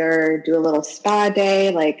like either do a little spa day,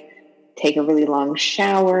 like take a really long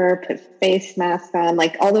shower, put face masks on,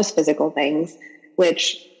 like all those physical things,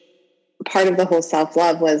 which part of the whole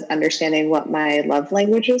self-love was understanding what my love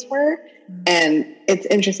languages were. Mm-hmm. And it's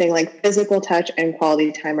interesting, like physical touch and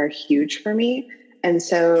quality time are huge for me. And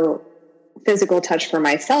so physical touch for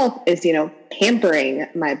myself is, pampering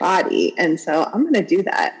my body. And so I'm going to do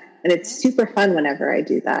that. And it's super fun whenever I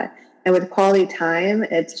do that. And with quality time,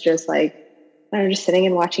 it's just like, I'm just sitting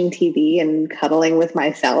and watching TV and cuddling with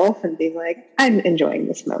myself and being like, I'm enjoying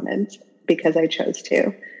this moment because I chose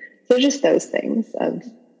to. So just those things of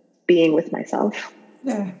being with myself.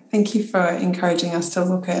 Yeah. Thank you for encouraging us to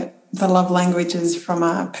look at the love languages from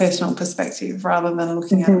a personal perspective rather than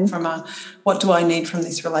looking at it from a, what do I need from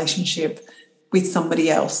this relationship? with somebody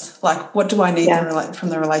else. Like, what do I need from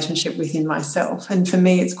the relationship within myself? And for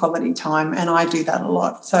me, it's quality time, and I do that a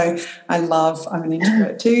lot. So I'm an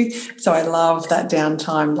introvert too, so I love that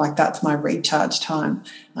downtime. Like, that's my recharge time,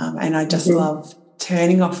 and I just love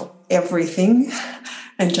turning off everything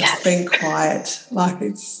and just being quiet. Like,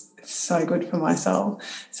 it's so good for my soul.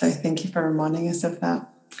 So thank you for reminding us of that.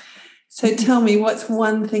 So tell me, what's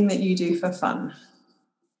one thing that you do for fun?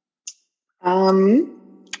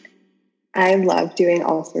 I love doing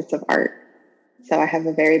all sorts of art. So I have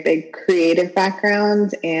a very big creative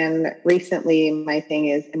background, and recently my thing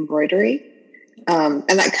is embroidery. And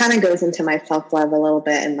that kind of goes into my self-love a little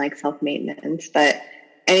bit and like self-maintenance, but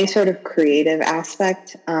any sort of creative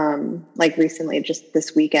aspect, like recently, just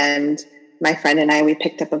this weekend, my friend and I, we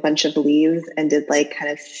picked up a bunch of leaves and did like kind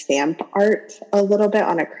of stamp art a little bit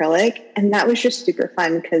on acrylic. And that was just super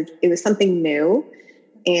fun because it was something new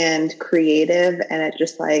and creative. And it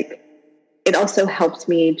just like, it also helped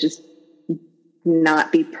me just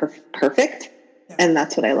not be perfect. Yeah. And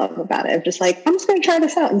that's what I love about it. I'm just like, I'm just going to try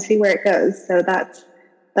this out and see where it goes. So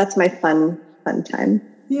that's my fun time.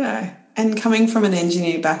 Yeah. And coming from an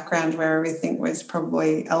engineer background where everything was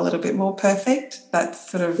probably a little bit more perfect,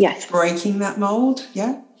 that's sort of breaking that mold.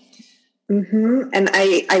 Yeah. Mm-hmm. And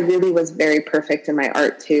I really was very perfect in my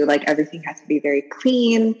art too. Like, everything had to be very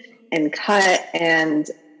clean and cut. And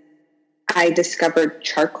I discovered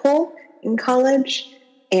charcoal in college,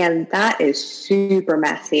 and that is super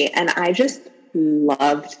messy. And I just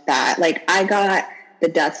loved that. Like, I got the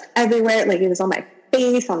dust everywhere. Like, it was on my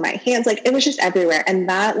face, on my hands. Like, it was just everywhere. And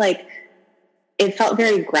that, like, it felt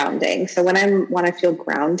very grounding. So when I feel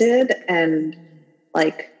grounded and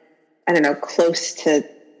like, I don't know, close to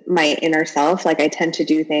my inner self, like, I tend to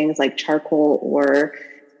do things like charcoal or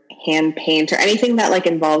hand paint or anything that like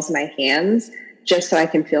involves my hands, just so I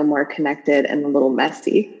can feel more connected and a little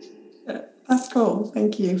messy. That's cool.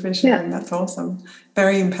 Thank you for sharing. Yeah. That's awesome.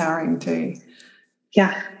 Very empowering too.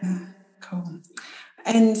 Yeah. Cool.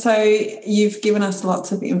 And so you've given us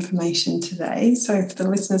lots of information today. So if the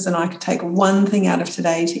listeners and I could take one thing out of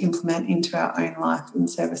today to implement into our own life in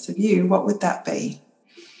service of you, what would that be?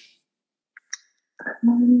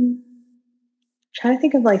 Trying to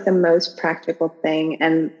think of like the most practical thing.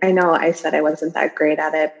 And I know I said I wasn't that great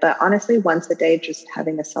at it, but honestly, once a day, just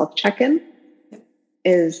having a self check-in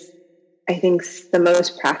is, I think, the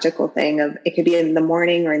most practical thing. Of it could be in the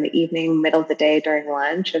morning or in the evening, middle of the day, during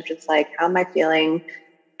lunch, of just like, how am I feeling?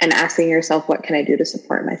 And asking yourself, what can I do to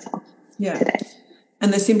support myself today?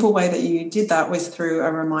 And the simple way that you did that was through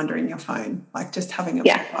a reminder in your phone, like just having it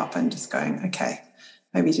pop up and just going, okay,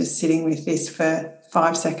 maybe just sitting with this for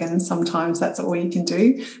 5 seconds. Sometimes that's all you can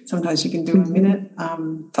do. Sometimes you can do a minute.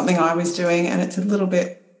 Something I was doing, and it's a little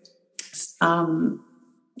bit, it's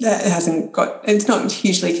not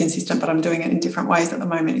hugely consistent, but I'm doing it in different ways at the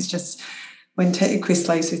moment. It's just when Chris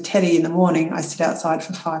leaves with Teddy in the morning, I sit outside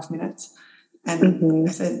for 5 minutes. And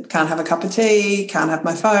I said, can't have a cup of tea, can't have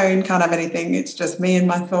my phone, can't have anything. It's just me and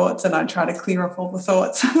my thoughts. And I try to clear off all the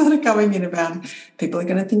thoughts that are coming in about people are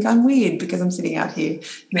going to think I'm weird because I'm sitting out here.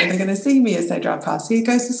 They're going to see me as they drive past. Here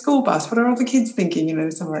goes the school bus. What are all the kids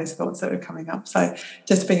thinking? Some of those thoughts that are coming up. So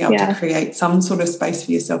just being able to create some sort of space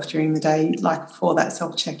for yourself during the day, like for that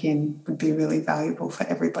self-check-in, would be really valuable for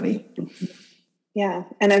everybody. Yeah.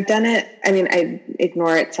 And I've done it. I mean, I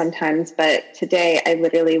ignore it sometimes, but today I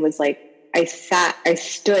literally was like, I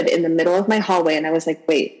stood in the middle of my hallway and I was like,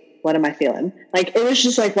 wait, what am I feeling? Like, it was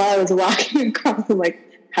just like, while I was walking across, I'm like,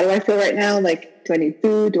 how do I feel right now? Like, do I need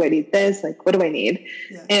food? Do I need this? Like, what do I need?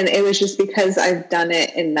 Yeah. And it was just because I've done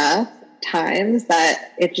it enough times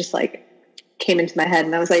that it just like came into my head,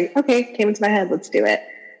 and I was like, okay, came into my head, let's do it.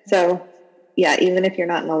 So yeah, even if you're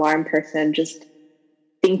not an alarm person, just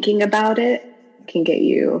thinking about it can get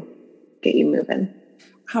you moving.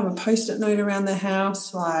 Have a post-it note around the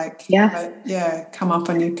house, like come up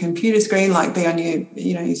on your computer screen, like be on your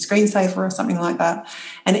your screensaver or something like that.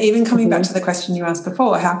 And even coming back to the question you asked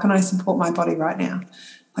before, how can I support my body right now?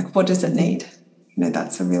 Like, what does it need?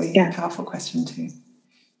 That's a really powerful question too.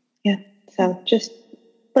 Yeah. So just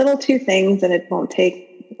little 2 things, and it won't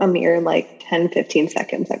take a mere like 10, 15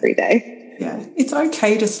 seconds every day. Yeah. It's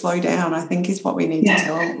okay to slow down, I think, is what we need to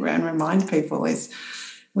tell and remind people. Is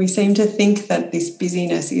we seem to think that this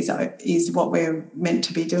busyness is what we're meant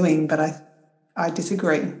to be doing, but I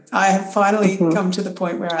disagree. I have finally come to the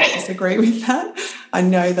point where I disagree with that. I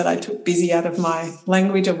know that I took busy out of my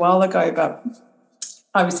language a while ago, but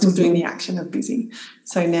I was still doing the action of busy.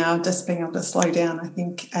 So now just being able to slow down, I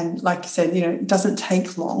think, and like you said, it doesn't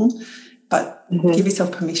take long, but give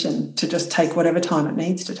yourself permission to just take whatever time it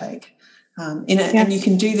needs to take. And you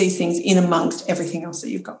can do these things in amongst everything else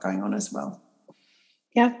that you've got going on as well.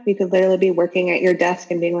 Yeah, you could literally be working at your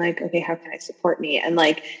desk and being like, okay, how can I support me? And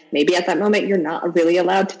like, maybe at that moment, you're not really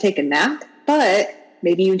allowed to take a nap, but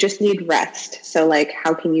maybe you just need rest. So like,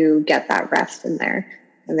 how can you get that rest in there?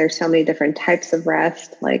 And there's so many different types of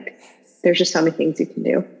rest. Like, there's just so many things you can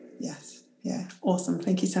do. Yes. Yeah. Awesome.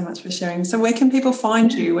 Thank you so much for sharing. So where can people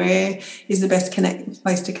find you? Where is the best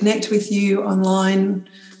place to connect with you online?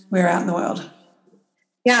 Where out in the world?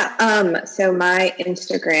 Yeah. So my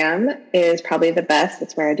Instagram is probably the best.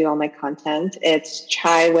 That's where I do all my content. It's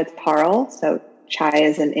Chai with Parul. So chai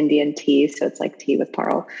is an Indian tea. So it's like tea with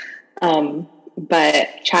Parul. But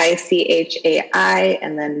chai is CHAI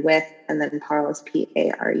and then Parul is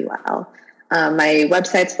PARUL. My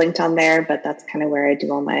website's linked on there, but that's kind of where I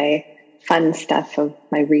do all my fun stuff of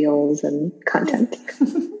my reels and content.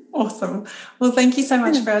 Awesome. Well, thank you so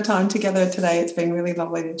much for our time together today. It's been really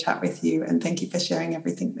lovely to chat with you, and thank you for sharing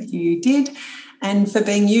everything that you did and for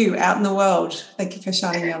being you out in the world. Thank you for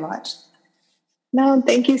shining your light. No,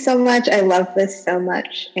 thank you so much. I love this so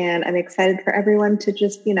much, and I'm excited for everyone to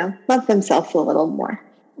just, love themselves a little more.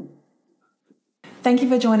 Thank you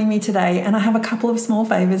for joining me today, and I have a couple of small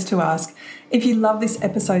favours to ask. If you love this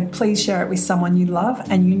episode, please share it with someone you love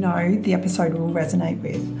and you know the episode will resonate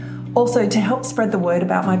with. Also, to help spread the word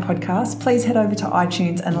about my podcast, please head over to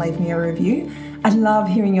iTunes and leave me a review. I love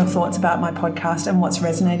hearing your thoughts about my podcast and what's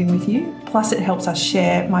resonating with you. Plus, it helps us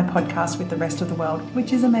share my podcast with the rest of the world,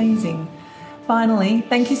 which is amazing. Finally,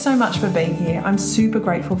 thank you so much for being here. I'm super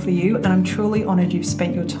grateful for you, and I'm truly honoured you've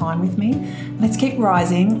spent your time with me. Let's keep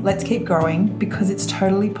rising, let's keep growing, because it's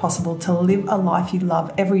totally possible to live a life you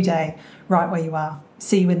love every day, right where you are.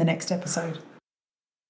 See you in the next episode.